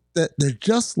realize that they're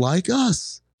just like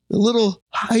us. A little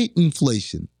height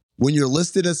inflation. When you're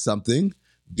listed as something,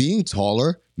 being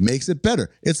taller makes it better.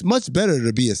 It's much better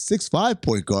to be a 6'5"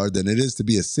 point guard than it is to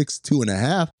be a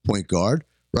 6'2.5" point guard,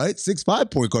 right?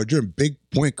 6'5" point guard, you're in big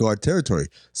point guard territory.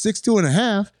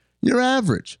 6'2.5", you're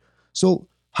average. So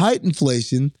height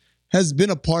inflation has been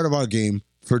a part of our game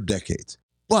for decades.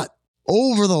 But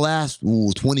over the last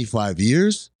 25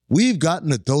 years, we've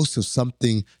gotten a dose of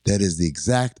something that is the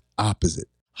exact opposite.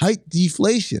 Height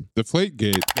deflation.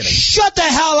 Deflategate. Shut the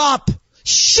hell up!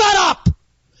 Shut up!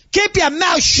 Keep your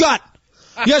mouth shut!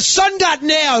 Your son got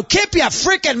nailed. Keep your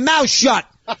freaking mouth shut!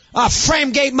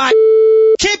 Framegate my...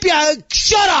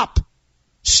 Shut up!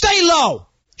 Stay low!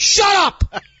 Shut up!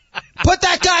 Put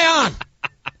that guy on!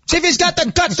 See if he's got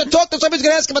the guts to talk to somebody who's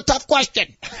going to ask him a tough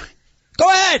question. Go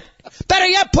ahead. Better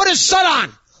yet, put his son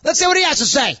on. Let's see what he has to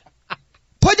say.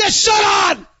 Put your son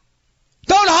on.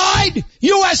 Don't hide.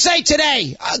 USA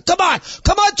Today. Come on.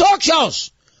 Come on, talk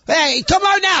shows. Hey, come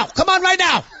on now. Come on right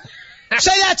now.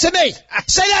 Say that to me.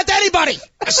 Say that to anybody.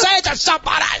 Say it to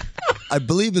somebody. I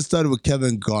believe it started with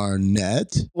Kevin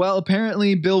Garnett. Well,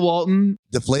 apparently Bill Walton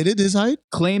deflated his height,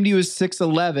 claimed he was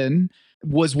 6'11",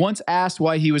 was once asked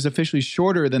why he was officially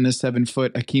shorter than the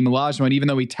 7-foot Hakeem Olajuwon, even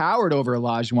though he towered over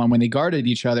Olajuwon when they guarded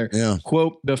each other. Yeah.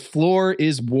 Quote, the floor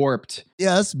is warped.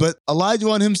 Yes, but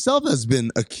Olajuwon himself has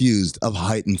been accused of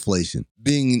height inflation,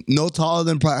 being no taller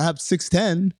than perhaps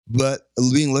 6'10", but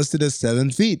being listed as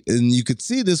 7 feet. And you could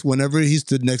see this whenever he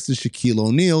stood next to Shaquille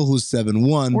O'Neal, who's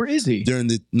 7'1". Where is he? During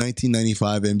the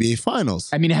 1995 NBA Finals.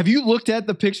 I mean, have you looked at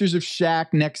the pictures of Shaq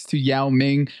next to Yao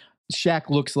Ming? Shaq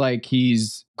looks like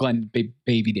he's Glenn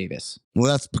Baby Davis. Well,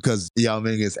 that's because Yao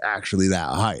Ming is actually that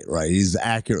height, right? He's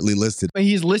accurately listed. But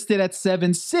he's listed at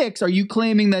 7'6". Are you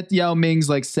claiming that Yao Ming's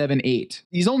like 7'8"?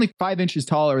 He's only 5 inches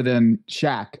taller than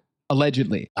Shaq,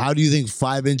 allegedly. How do you think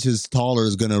 5 inches taller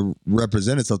is going to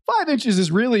represent itself? 5 inches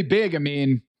is really big. I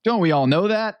mean, don't we all know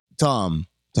that? Tom,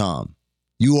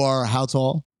 you are how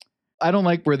tall? I don't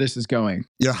like where this is going.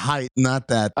 Your height, not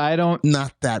that.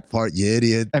 Not that part, you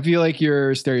idiot. I feel like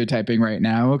you're stereotyping right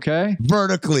now, okay?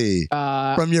 Vertically.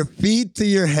 From your feet to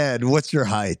your head, what's your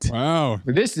height? Wow.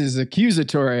 This is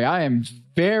accusatory. I am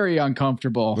very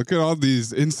uncomfortable. Look at all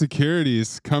these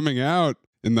insecurities coming out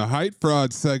in the height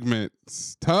fraud segment.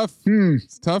 It's tough.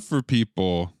 It's tough for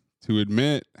people to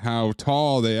admit how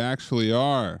tall they actually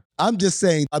are. I'm just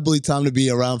saying, I believe Tom to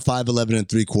be around 5'11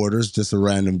 3/4. Just a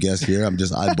random guess here. I'm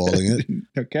just eyeballing it.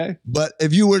 Okay. But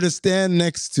if you were to stand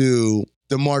next to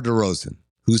DeMar DeRozan,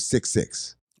 who's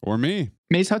 6'6". Or me.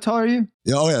 Maze, how tall are you?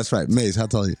 Yeah, oh, yeah, that's right. Maze, how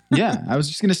tall are you? Yeah, I was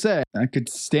just going to say, I could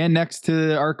stand next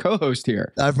to our co-host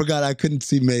here. I forgot I couldn't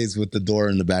see Maze with the door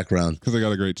in the background. Because I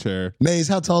got a great chair. Maze,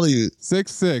 how tall are you?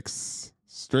 6'6".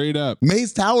 Straight up.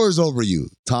 Maze towers over you,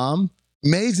 Tom.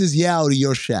 Maze is Yao to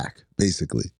your Shaq,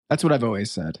 basically. That's what I've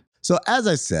always said. So as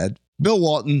I said, Bill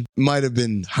Walton might have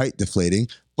been height deflating,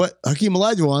 but Hakeem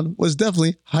Olajuwon was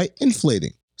definitely height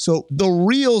inflating. So the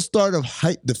real start of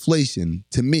height deflation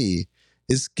to me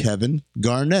is Kevin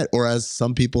Garnett, or as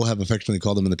some people have affectionately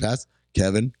called him in the past,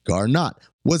 Kevin Garnott,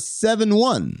 was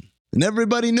 7'1", and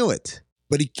everybody knew it,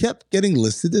 but he kept getting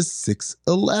listed as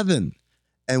 6'11".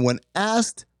 And when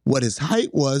asked what his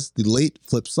height was, the late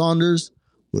Flip Saunders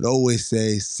would always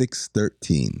say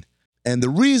 6'13". And the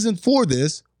reason for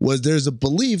this was there's a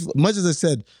belief, much as I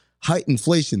said, height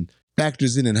inflation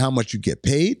factors in how much you get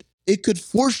paid. It could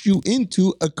force you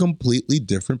into a completely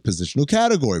different positional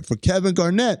category. For Kevin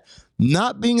Garnett,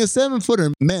 not being a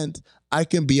 7-footer meant I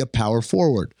can be a power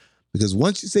forward. Because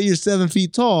once you say you're 7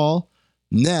 feet tall,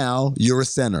 now you're a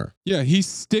center. Yeah, he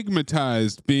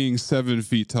stigmatized being 7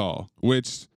 feet tall,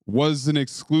 which was an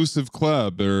exclusive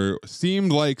club or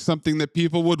seemed like something that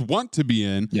people would want to be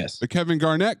in. Yes. But Kevin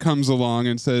Garnett comes along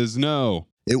and says, no.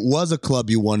 It was a club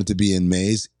you wanted to be in,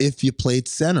 Mays, if you played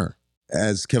center.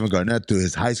 As Kevin Garnett, through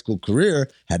his high school career,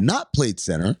 had not played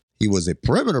center. He was a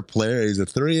perimeter player. He's a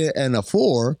 3 and a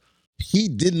 4. He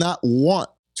did not want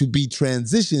to be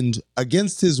transitioned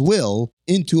against his will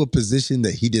into a position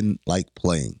that he didn't like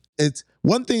playing. It's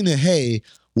one thing that, hey,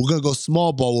 we're going to go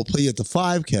small ball. We'll play you at the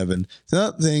 5, Kevin. It's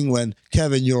another thing when,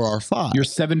 Kevin, you're our 5. You're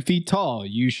 7 feet tall.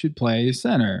 You should play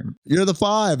center. You're the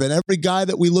 5, and every guy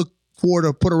that we look for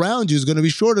to put around you is going to be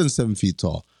shorter than 7 feet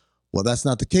tall. Well, that's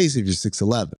not the case if you're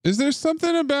 6'11". Is there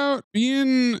something about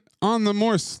being on the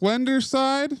more slender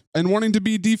side and wanting to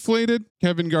be deflated?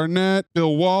 Kevin Garnett,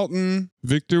 Bill Walton,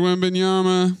 Victor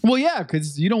Wembanyama. Well, yeah,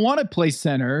 because you don't want to play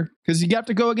center because you have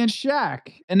to go against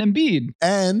Shaq and Embiid.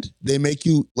 And they make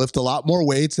you lift a lot more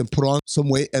weights and put on some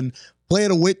weight and play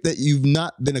at a weight that you've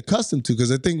not been accustomed to.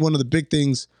 Because I think one of the big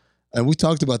things, and we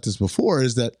talked about this before,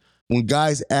 is that when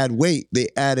guys add weight, they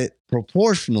add it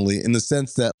proportionally in the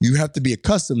sense that you have to be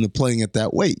accustomed to playing at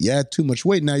that weight. You add too much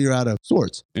weight, now you're out of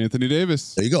sorts. Anthony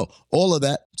Davis. There you go. All of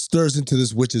that stirs into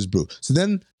this witch's brew. So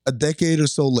then a decade or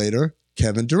so later,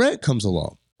 Kevin Durant comes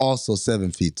along, also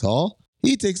 7 feet tall.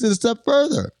 He takes it a step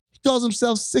further. He calls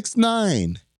himself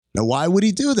 6'9". Now, why would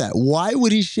he do that? Why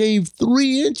would he shave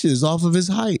 3 inches off of his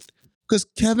height? Because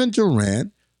Kevin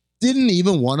Durant didn't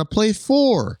even want to play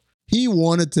 4. He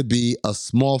wanted to be a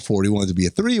small forward. He wanted to be a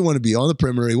 3. He wanted to be on the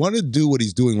perimeter. He wanted to do what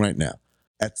he's doing right now.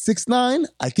 At 6'9",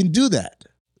 I can do that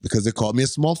because they called me a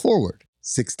small forward.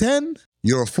 6'10",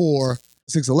 you're a 4.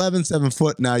 6'11", 7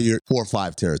 foot, now you're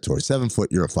 4-5 territory. 7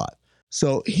 foot, you're a 5.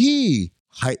 So he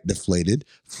height deflated,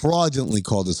 fraudulently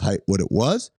called his height what it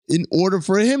was, in order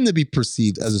for him to be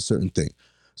perceived as a certain thing.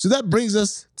 So that brings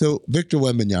us to Victor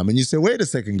Wembanyama. And you say, wait a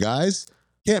second, guys.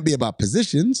 Can't be about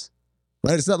positions.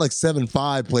 Right? It's not like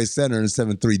 7'5" plays center and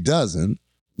 7'3" doesn't.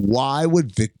 Why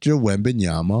would Victor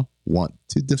Wembanyama want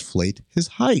to deflate his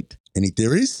height? Any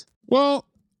theories? Well,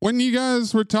 when you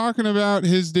guys were talking about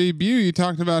his debut, you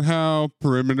talked about how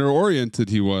perimeter-oriented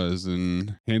he was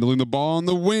and handling the ball on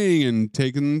the wing and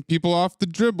taking people off the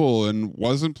dribble and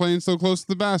wasn't playing so close to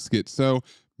the basket. So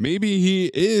maybe he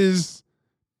is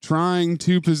trying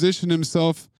to position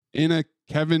himself in a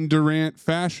Kevin Durant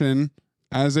fashion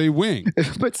as a wing.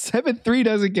 But 7'3"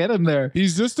 doesn't get him there.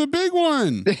 He's just a big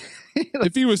one.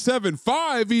 If he was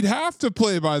 7'5", he'd have to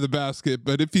play by the basket.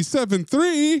 But if he's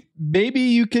 7'3", maybe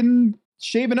you can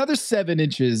shave another 7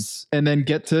 inches and then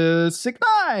get to 6'9".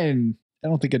 I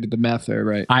don't think I did the math there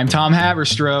right. I'm Tom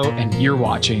Haberstroh, and you're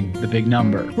watching The Big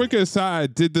Number. Quick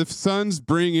aside, did the Suns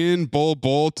bring in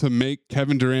Bol to make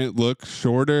Kevin Durant look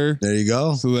shorter? There you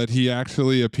go. So that he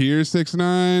actually appears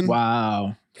 6'9"?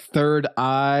 Wow. Third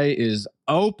eye is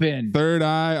open. Third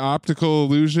eye optical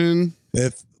illusion.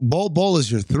 If Bol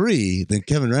is your 3, then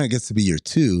Kevin Durant gets to be your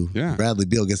 2. Yeah. Bradley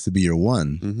Beal gets to be your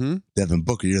 1. Mm-hmm. Devin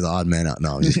Booker, you're the odd man out.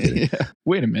 No, I'm just kidding. Yeah.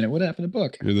 Wait a minute. What happened to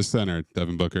Book? You're the center,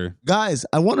 Devin Booker. Guys,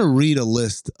 I want to read a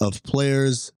list of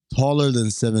players taller than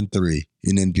 7'3"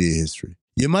 in NBA history.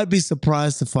 You might be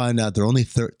surprised to find out there are only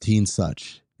 13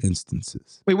 such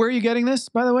instances. Wait, where are you getting this,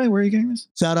 by the way? Where are you getting this?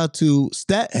 Shout out to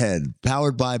StatHead,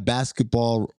 powered by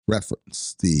Basketball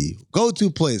Reference, the go-to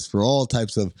place for all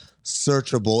types of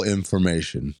searchable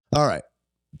information. All right.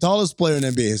 Tallest player in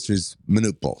NBA history is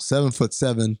Manute Bol,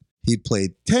 7'7". He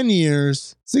played 10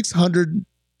 years,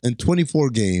 624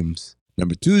 games.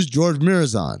 Number 2 is George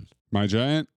Mirazan. My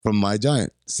Giant. From My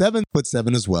Giant.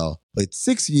 7'7" as well. Played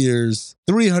 6 years,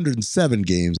 307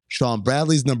 games. Sean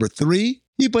Bradley's number 3.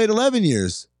 He played 11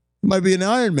 years. He might be an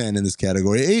Iron Man in this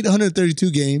category. 832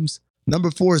 games.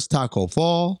 Number 4 is Taco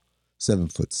Fall,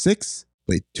 7'6".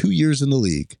 Played 2 years in the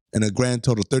league and a grand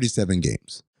total 37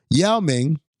 games. Yao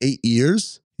Ming, 8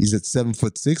 years. He's at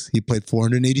 7'6". He played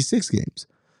 486 games.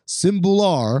 Sim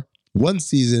Bular, 1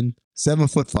 season,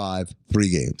 7'5", 3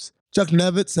 games. Chuck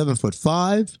Nevitt,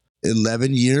 7'5",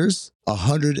 11 years,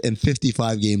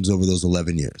 155 games over those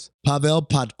 11 years. Pavel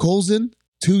Podkolzin,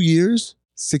 2 years,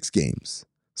 6 games.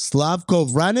 Slavko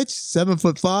Vranic,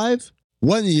 7'5",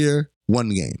 1 year, 1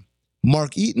 game.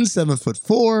 Mark Eaton,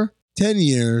 7'4", 10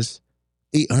 years,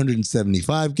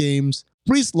 875 games.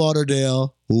 Priest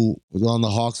Lauderdale, who was on the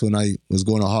Hawks when I was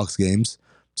going to Hawks games,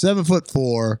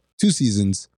 7'4", 2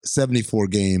 seasons, 74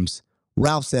 games.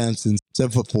 Ralph Sampson,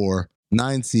 7'4",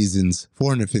 9 seasons,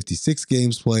 456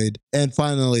 games played. And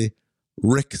finally,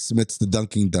 Rick Smits, the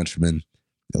Dunking Dutchman,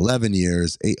 11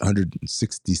 years,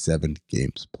 867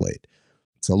 games played.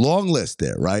 It's a long list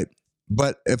there, right?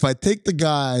 But if I take the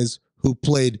guys who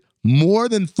played more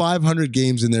than 500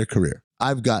 games in their career,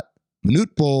 I've got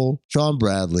Manute Bol, Sean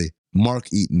Bradley,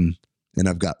 Mark Eaton, and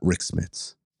I've got Rick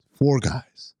Smits. 4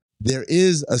 guys. There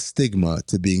is a stigma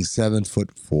to being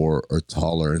 7'4" or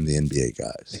taller in the NBA,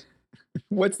 guys.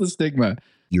 What's the stigma?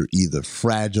 You're either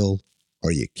fragile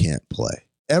or you can't play.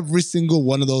 Every single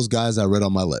one of those guys I read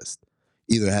on my list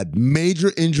either had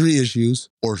major injury issues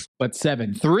or... But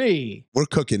 7'3". We're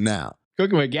cooking now.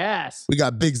 Cooking with gas. We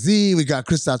got Big Z, we got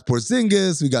Kristaps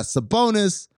Porzingis, we got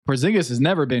Sabonis. Porzingis has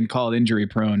never been called injury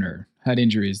prone or had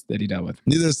injuries that he dealt with.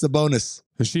 Neither is Sabonis.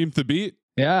 Hasheem Thabeet.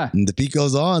 Yeah. And the beat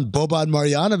goes on. Boban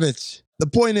Marjanovic. The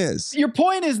point is... Your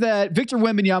point is that Victor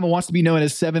Wembanyama wants to be known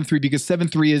as 7'3" because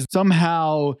 7'3" is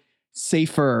somehow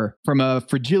safer from a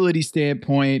fragility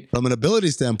standpoint. From an ability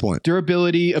standpoint.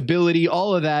 Durability, ability,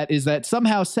 all of that is that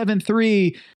somehow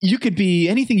 7'3", you could be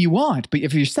anything you want. But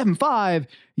if you're 7'5",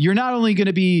 you're not only going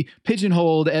to be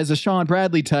pigeonholed as a Sean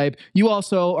Bradley type, you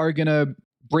also are going to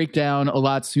break down a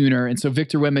lot sooner. And so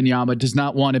Victor Wembanyama does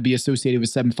not want to be associated with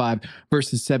 7'5"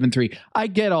 versus 7'3". I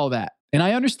get all that. And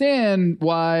I understand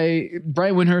why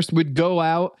Brian Windhorst would go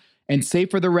out and say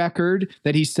for the record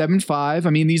that he's 7'5". I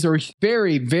mean, these are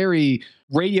very, very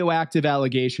radioactive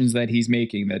allegations that he's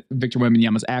making, that Victor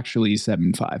Wembanyama is actually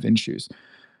 7'5" in shoes.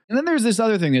 And then there's this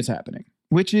other thing that's happening,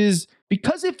 which is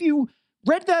because if you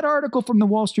read that article from the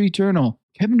Wall Street Journal,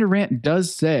 Kevin Durant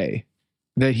does say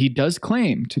that he does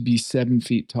claim to be 7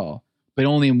 feet tall, but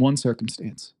only in one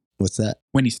circumstance. What's that?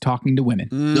 When he's talking to women.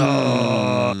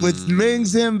 Oh, which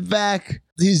brings him back.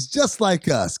 He's just like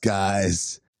us,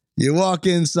 guys. You walk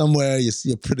in somewhere, you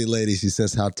see a pretty lady, she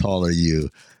says, how tall are you?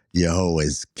 You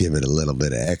always give it a little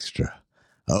bit of extra.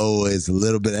 Always a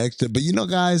little bit extra. But you know,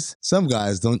 guys, some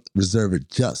guys don't reserve it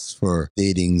just for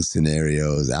dating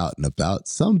scenarios out and about.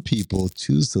 Some people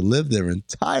choose to live their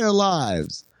entire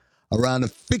lives around a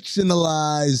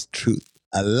fictionalized truth.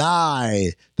 A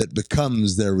lie that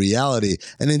becomes their reality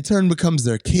and in turn becomes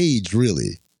their cage,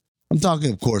 really. I'm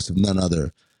talking, of course, of none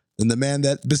other than the man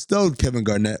that bestowed Kevin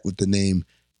Garnett with the name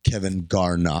Kevin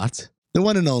Garnott, the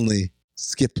one and only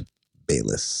Skip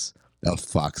Bayless of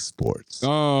Fox Sports.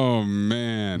 Oh,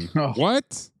 man.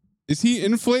 What? Is he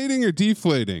inflating or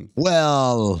deflating?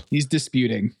 Well, he's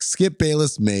disputing. Skip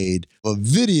Bayless made a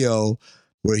video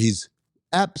where he's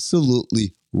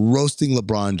absolutely roasting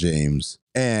LeBron James,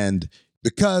 and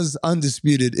because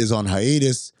Undisputed is on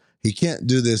hiatus, he can't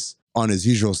do this on his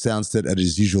usual soundset at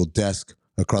his usual desk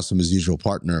across from his usual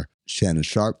partner, Shannon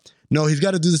Sharp. No, he's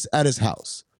got to do this at his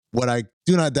house. What I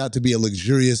do not doubt to be a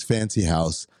luxurious, fancy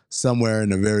house somewhere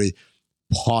in a very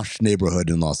posh neighborhood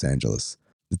in Los Angeles.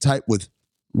 The type with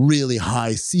really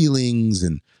high ceilings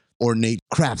and ornate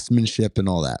craftsmanship and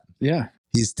all that. Yeah.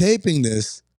 He's taping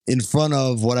this in front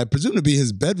of what I presume to be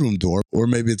his bedroom door, or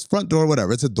maybe it's front door,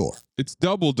 whatever. It's a door. It's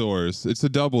double doors. It's a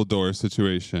double door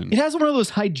situation. It has one of those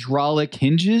hydraulic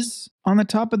hinges on the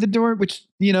top of the door, which,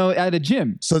 you know, at a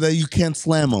gym. So that you can't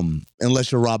slam them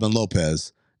unless you're Robin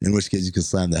Lopez, in which case you can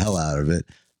slam the hell out of it.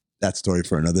 That story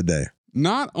for another day.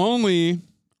 Not only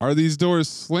are these doors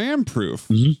slam proof,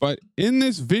 but in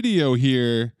this video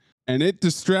here, and it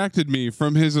distracted me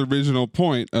from his original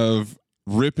point of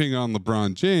ripping on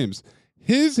LeBron James,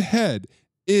 his head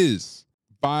is,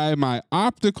 by my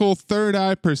optical third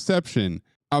eye perception,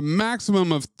 a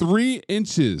maximum of 3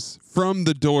 inches from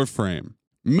the door frame,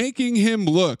 making him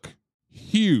look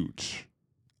huge,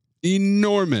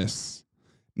 enormous.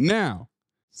 Now,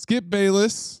 Skip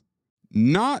Bayless,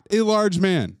 not a large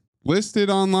man, listed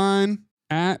online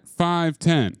at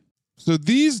 5'10". So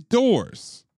these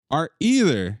doors are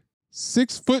either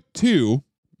 6'2",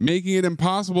 making it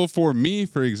impossible for me,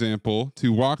 for example,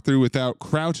 to walk through without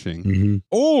crouching,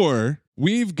 or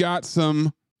we've got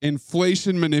some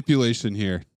inflation manipulation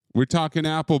here. We're talking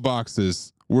Apple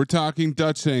boxes. We're talking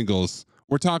Dutch angles.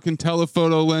 We're talking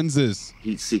telephoto lenses.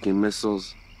 Heat-seeking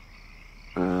missiles,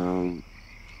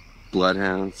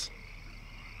 bloodhounds,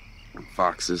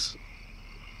 foxes,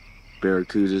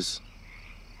 barracudas.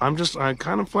 I'm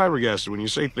kind of flabbergasted when you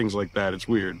say things like that. It's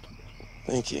weird.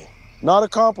 Thank you. Not a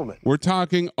compliment. We're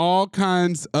talking all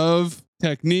kinds of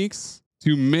techniques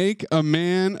to make a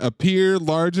man appear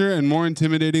larger and more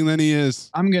intimidating than he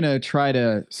is. I'm going to try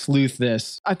to sleuth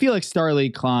this. I feel like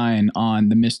Starlee Klein on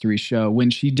The Mystery Show when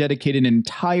she dedicated an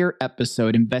entire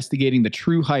episode investigating the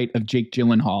true height of Jake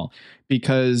Gyllenhaal,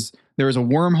 because there was a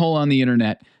wormhole on the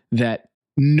internet that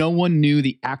no one knew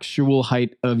the actual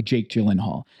height of Jake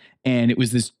Gyllenhaal. And it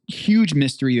was this huge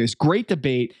mystery, this great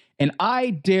debate. And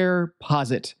I dare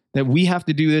posit that we have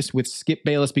to do this with Skip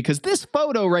Bayless, because this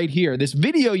photo right here, this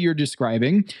video you're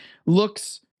describing,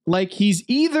 looks like he's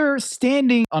either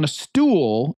standing on a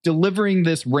stool delivering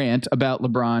this rant about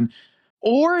LeBron,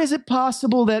 or is it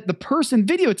possible that the person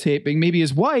videotaping, maybe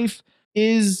his wife,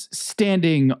 is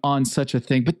standing on such a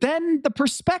thing. But then the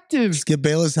perspective. Skip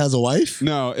Bayless has a wife?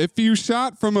 No, if you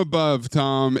shot from above,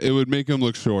 Tom, it would make him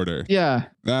look shorter. Yeah.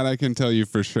 That I can tell you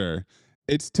for sure.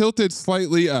 It's tilted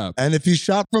slightly up. And if you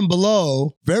shot from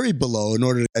below, very below, in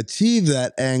order to achieve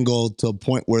that angle to a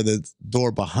point where the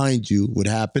door behind you would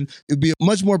happen, it would be a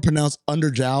much more pronounced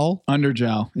underjowl.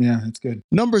 Underjowl. Yeah, that's good.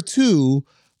 Number two,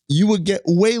 you would get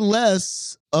way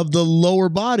less of the lower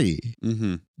body.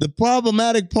 Mm-hmm. The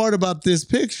problematic part about this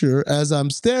picture, as I'm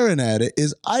staring at it,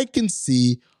 is I can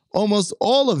see almost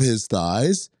all of his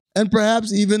thighs and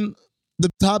perhaps even the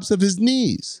tops of his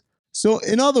knees. So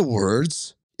in other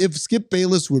words, if Skip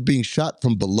Bayless were being shot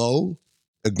from below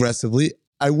aggressively,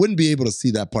 I wouldn't be able to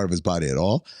see that part of his body at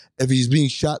all. If he's being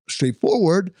shot straight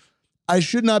forward, I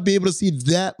should not be able to see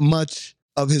that much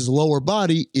of his lower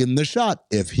body in the shot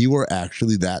if he were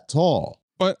actually that tall.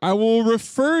 But I will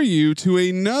refer you to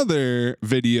another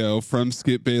video from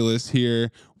Skip Bayless here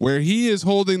where he is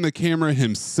holding the camera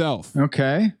himself.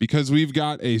 Okay. Because we've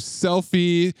got a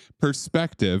selfie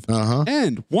perspective.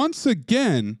 And once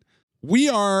again, we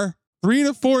are 3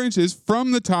 to 4 inches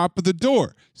from the top of the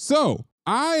door. So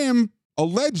I am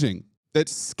alleging that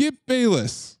Skip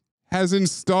Bayless has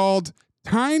installed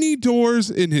tiny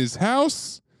doors in his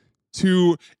house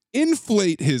to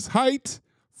inflate his height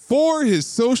for his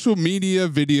social media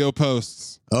video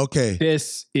posts. Okay.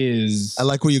 This is... I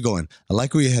like where you're going. I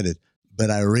like where you're headed. But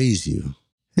I raise you.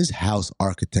 His house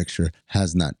architecture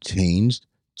has not changed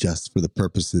just for the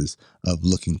purposes of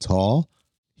looking tall.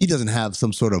 He doesn't have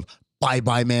some sort of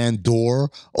bye-bye man door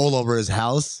all over his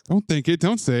house. Don't think it.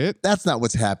 Don't say it. That's not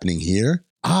what's happening here.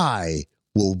 I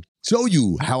will show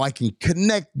you how I can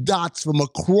connect dots from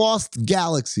across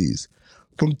galaxies,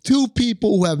 from two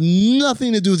people who have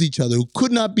nothing to do with each other, who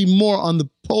could not be more on the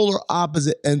polar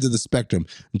opposite ends of the spectrum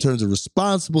in terms of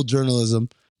responsible journalism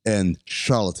and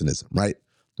charlatanism, right?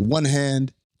 On the one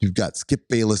hand, you've got Skip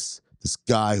Bayless, this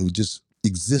guy who just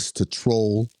exists to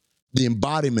troll, the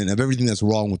embodiment of everything that's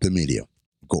wrong with the media.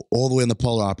 Go all the way on the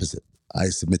polar opposite. I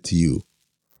submit to you,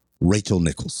 Rachel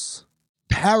Nichols,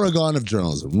 paragon of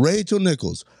journalism. Rachel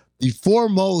Nichols, the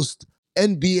foremost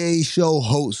NBA show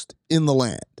host in the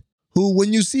land, who,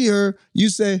 when you see her, you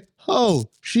say, oh,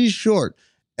 she's short.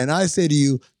 And I say to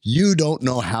you, you don't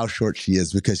know how short she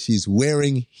is because she's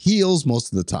wearing heels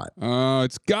most of the time.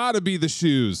 It's got to be the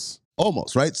shoes.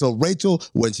 Almost, right? So Rachel,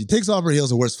 when she takes off her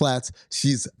heels and wears flats,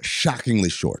 she's shockingly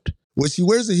short. When she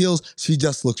wears the heels, she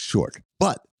just looks short.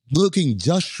 But looking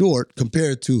just short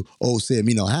compared to, say,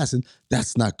 Amin Elhassan,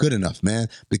 that's not good enough, man.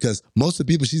 Because most of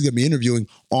the people she's going to be interviewing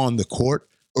on the court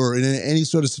or in any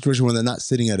sort of situation where they're not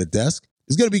sitting at a desk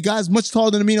is going to be guys much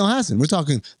taller than Amin Elhassan. We're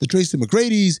talking the Tracy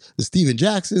McGrady's, the Steven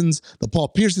Jacksons, the Paul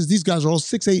Pierces. These guys are all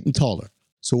 6'8" and taller.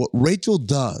 So what Rachel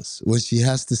does when she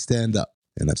has to stand up,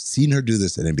 and I've seen her do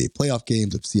this at NBA playoff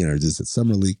games, I've seen her do this at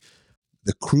Summer League,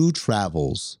 the crew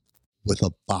travels with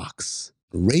a box.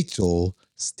 Rachel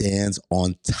stands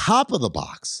on top of the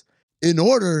box in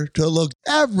order to look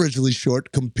averagely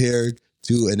short compared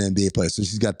to an NBA player. So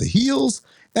she's got the heels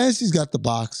and she's got the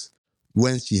box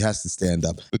when she has to stand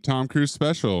up. The Tom Cruise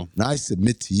special. And I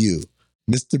submit to you,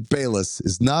 Mr. Bayless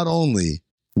is not only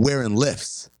wearing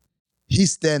lifts,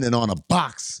 he's standing on a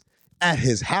box at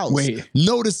his house. Wait.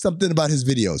 Notice something about his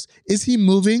videos. Is he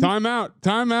moving? Time out.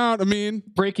 I mean,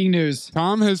 breaking news.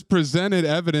 Tom has presented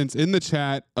evidence in the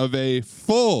chat of a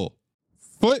full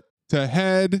foot to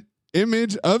head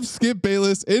image of Skip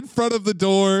Bayless in front of the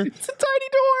door. It's a tiny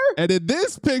door. And in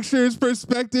this picture's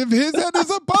perspective, his head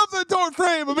is above the door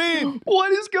frame. I mean,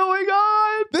 what is going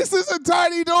on? This is a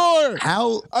tiny door.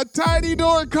 How? A tiny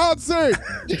door concert.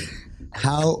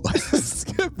 How?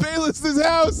 Skip Bayless's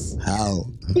house. How?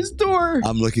 His door.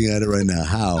 I'm looking at it right now.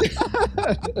 How?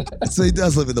 So he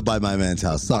does live in the By My Man's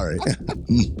house. Sorry.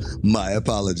 My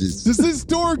apologies. Does this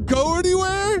door go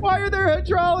anywhere? Why are there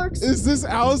hydraulics? Is this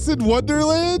Alice in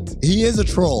Wonderland? He is a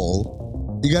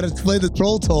troll. You got to play the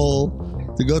troll toll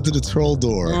to go to the troll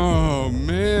door. Oh,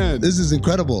 man. This is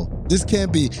incredible. This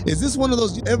can't be. Is this one of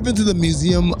those, you ever been to the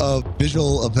Museum of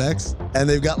Visual Effects? And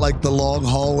they've got like the long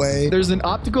hallway. There's an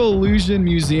optical illusion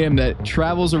museum that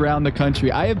travels around the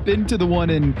country. I have been to the one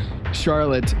in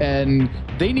Charlotte, and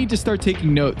they need to start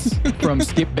taking notes from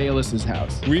Skip Bayless's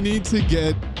house. We need to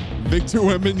get Victor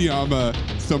Wembanyama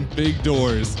some big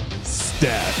doors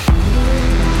stat.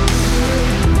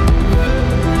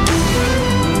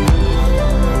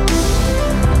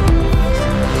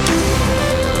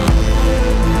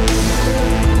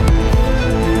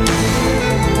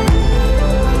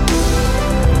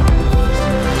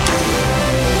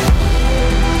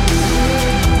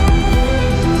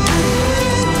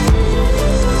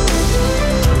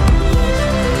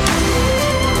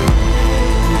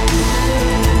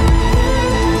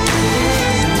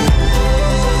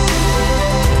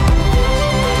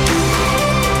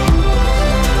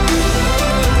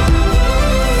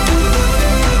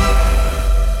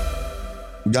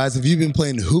 Guys, have you been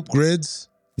playing Hoop Grids?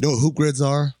 You know what Hoop Grids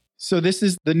are? So this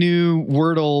is the new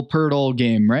Wordle Purtle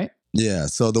game, right? Yeah.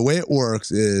 So the way it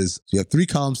works is you have 3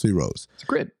 columns, 3 rows. It's a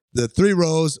grid. The 3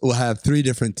 rows will have 3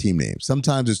 different team names.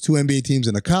 Sometimes there's 2 NBA teams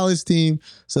and a college team.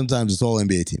 Sometimes it's all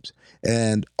NBA teams.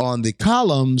 And on the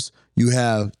columns, you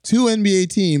have 2 NBA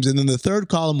teams, and then the 3rd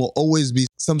column will always be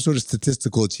some sort of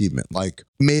statistical achievement, like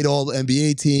made all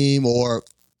NBA team, or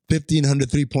 1,500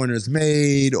 3-pointers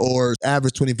made, or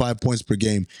average 25 points per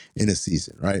game in a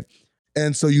season, right?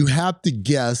 And so you have to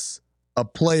guess a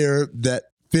player that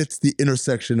fits the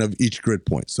intersection of each grid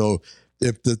point. So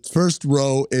if the first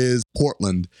row is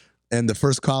Portland and the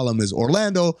first column is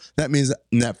Orlando, that means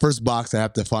in that first box, I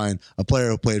have to find a player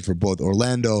who played for both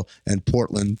Orlando and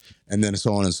Portland, and then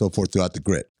so on and so forth throughout the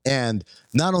grid. And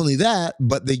not only that,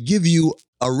 but they give you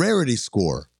a rarity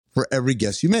score for every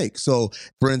guess you make. So,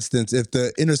 for instance, if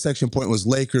the intersection point was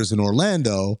Lakers and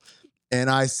Orlando, and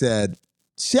I said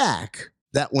Shaq,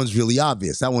 that one's really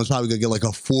obvious. That one's probably going to get like a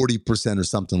 40% or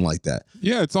something like that.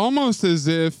 Yeah, it's almost as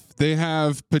if they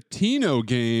have Patino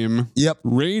game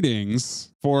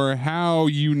ratings for how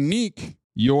unique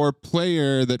your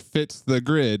player that fits the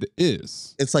grid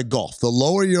is. It's like golf. The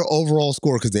lower your overall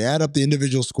score, because they add up the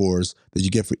individual scores that you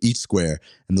get for each square,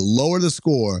 and the lower the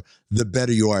score, the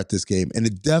better you are at this game. And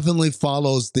it definitely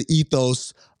follows the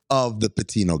ethos of the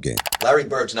Patino game. Larry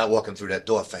Bird's not walking through that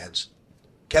door, fans.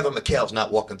 Kevin McHale's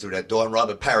not walking through that door, and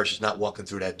Robert Parrish is not walking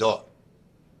through that door.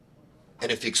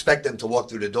 And if you expect them to walk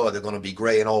through the door, they're going to be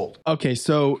gray and old. Okay,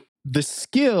 so the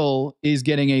skill is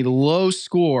getting a low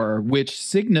score, which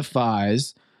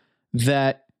signifies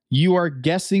that you are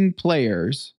guessing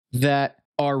players that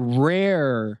are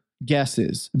rare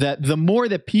guesses. That the more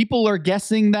that people are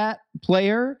guessing that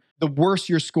player, the worse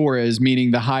your score is,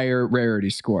 meaning the higher rarity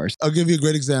scores. I'll give you a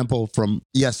great example from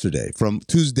yesterday, from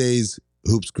Tuesday's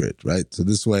Hoops Grid, right? So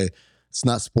this way, it's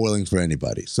not spoiling for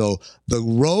anybody. So the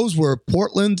rows were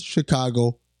Portland,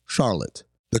 Chicago, Charlotte.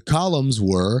 The columns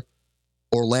were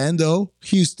Orlando,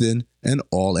 Houston, and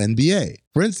All NBA.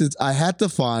 For instance, I had to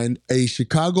find a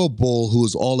Chicago Bull who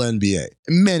was All NBA.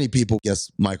 Many people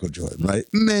guessed Michael Jordan, right?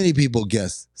 Many people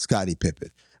guessed Scottie Pippen.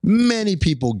 Many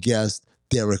people guessed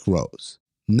Derrick Rose.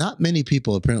 Not many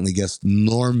people apparently guessed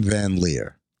Norm Van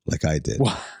Leer like I did.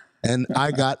 Wow. And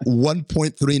I got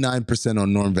 1.39%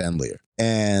 on Norm Van Leer,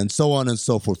 and so on and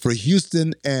so forth. For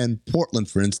Houston and Portland,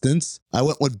 for instance, I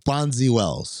went with Bonzi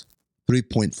Wells,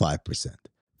 3.5%.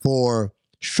 For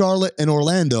Charlotte and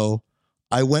Orlando,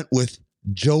 I went with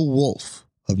Joe Wolf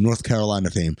of North Carolina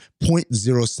fame,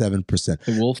 0.07%.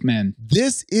 The Wolfman.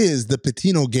 This is the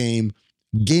Patino game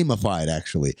gamified,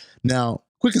 actually. Now,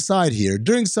 quick aside here,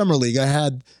 during Summer League, I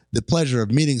had the pleasure of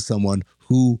meeting someone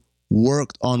who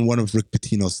worked on one of Rick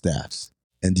Pitino's staffs.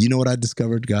 And do you know what I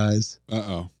discovered, guys?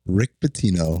 Rick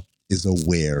Pitino is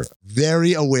aware,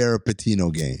 very aware of Patino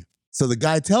game. So the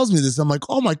guy tells me this. I'm like,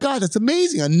 oh my God, that's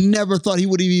amazing. I never thought he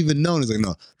would have even known. He's like,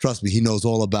 no, trust me, he knows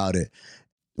all about it.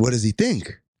 What does he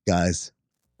think, guys?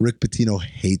 Rick Pitino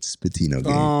hates Patino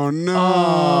game. Oh, no.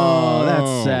 Oh,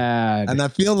 that's sad. And I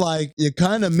feel like you're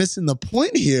kind of missing the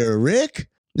point here, Rick.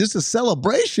 This is a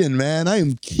celebration, man. I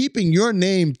am keeping your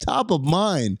name top of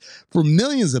mind for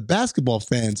millions of basketball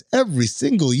fans every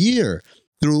single year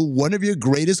through one of your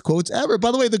greatest quotes ever.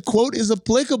 By the way, the quote is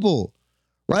applicable,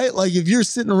 right? Like if you're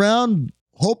sitting around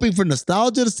hoping for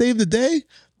nostalgia to save the day,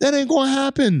 that ain't going to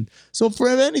happen. So for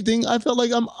anything, I felt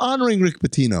like I'm honoring Rick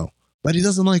Pitino, but he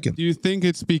doesn't like him. Do you think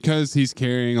it's because he's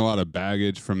carrying a lot of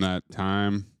baggage from that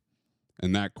time?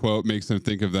 And that quote makes him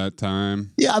think of that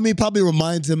time? Yeah, I mean, probably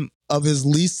reminds him of his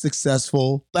least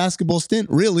successful basketball stint,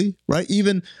 really, right?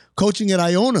 Even coaching at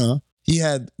Iona, he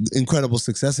had incredible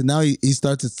success. And now he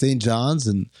starts at St. John's,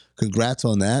 and congrats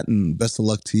on that. And best of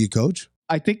luck to you, Coach.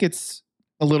 I think it's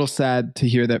a little sad to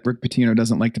hear that Rick Pitino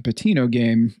doesn't like the Patino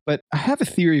game, but I have a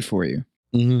theory for you.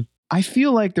 Mm-hmm. I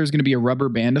feel like there's going to be a rubber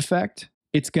band effect.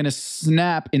 It's going to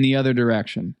snap in the other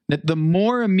direction. That the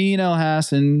more Amin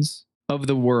Elhassans of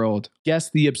the world guess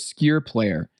the obscure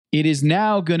player, it is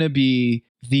now going to be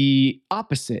the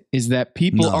opposite, is that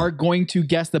people are going to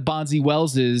guess the Bonzi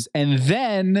Wellses, and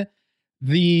then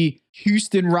the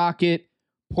Houston Rocket,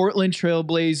 Portland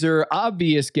Trailblazer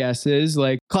obvious guesses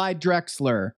like Clyde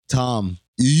Drexler. Tom,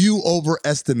 you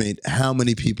overestimate how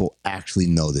many people actually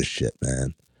know this shit,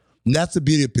 man. And that's the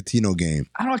beauty of Patino game.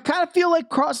 I don't know, I kind of feel like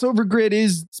Crossover Grid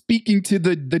is speaking to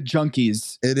the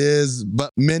junkies. It is,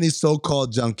 but many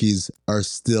so-called junkies are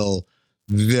still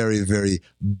very, very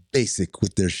basic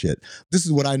with their shit. This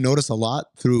is what I notice a lot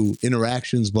through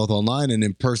interactions, both online and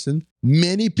in person.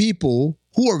 Many people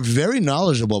who are very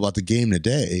knowledgeable about the game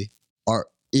today are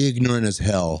ignorant as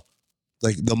hell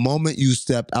Like the moment you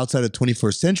step outside of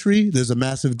 21st century, there's a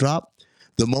massive drop.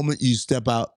 The moment you step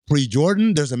out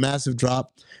pre-Jordan, there's a massive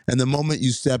drop. And the moment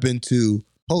you step into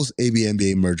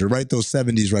post-ABA-NBA merger, right, those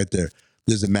 70s right there,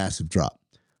 there's a massive drop.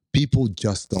 People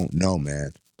just don't know,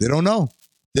 man. They don't know.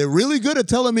 They're really good at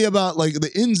telling me about like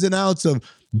the ins and outs of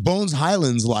Bones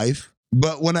Hyland's life.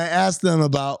 But when I ask them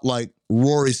about like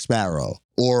Rory Sparrow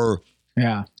or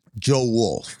Joe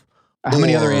Wolf. How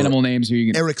many other animal names are you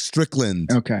going to? Eric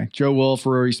Strickland. Okay. Joe Wolf,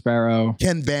 Rory Sparrow.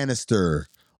 Ken Bannister.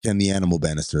 Ken the Animal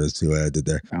Bannister. Let's see what I did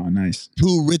there. Oh, nice.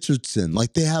 Pooh Richardson.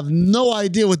 Like they have no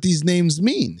idea what these names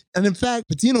mean. And in fact,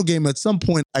 Pitino Game, at some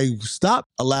point, I stopped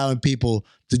allowing people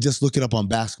to just look it up on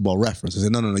Basketball Reference. I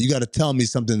said, no. You got to tell me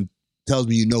something that tells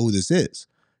me you know who this is.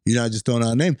 You're not just throwing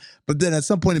out a name. But then at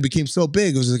some point it became so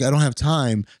big, it was like, I don't have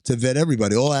time to vet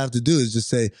everybody. All I have to do is just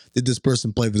say, did this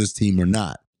person play for this team or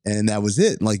not? And that was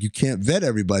it. Like you can't vet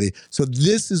everybody. So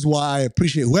this is why I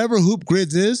appreciate whoever Hoop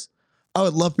Grids is. I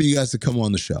would love for you guys to come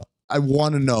on the show. I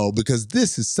want to know because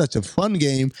this is such a fun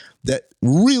game that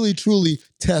really, truly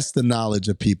tests the knowledge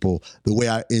of people the way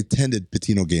I intended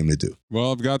Pitino Game to do.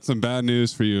 Well, I've got some bad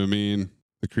news for you, Amin.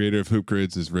 The creator of Hoop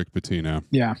Grids is Rick Pitino.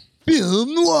 Yeah.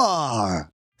 Film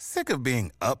noir. Sick of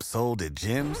being upsold at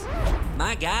gyms?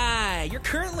 My guy, you're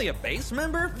currently a base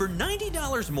member? For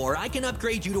 $90 more, I can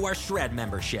upgrade you to our Shred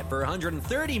membership. For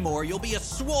 $130 more, you'll be a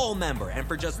Swole member. And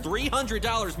for just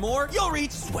 $300 more, you'll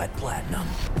reach Sweat Platinum.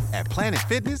 At Planet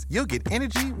Fitness, you'll get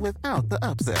energy without the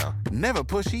upsell. Never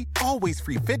pushy, always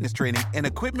free fitness training and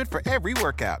equipment for every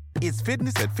workout. It's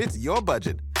fitness that fits your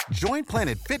budget. Join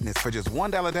Planet Fitness for just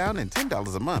 $1 down and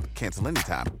 $10 a month. Cancel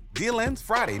anytime. Deal ends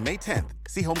Friday, May 10th.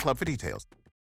 See Home Club for details.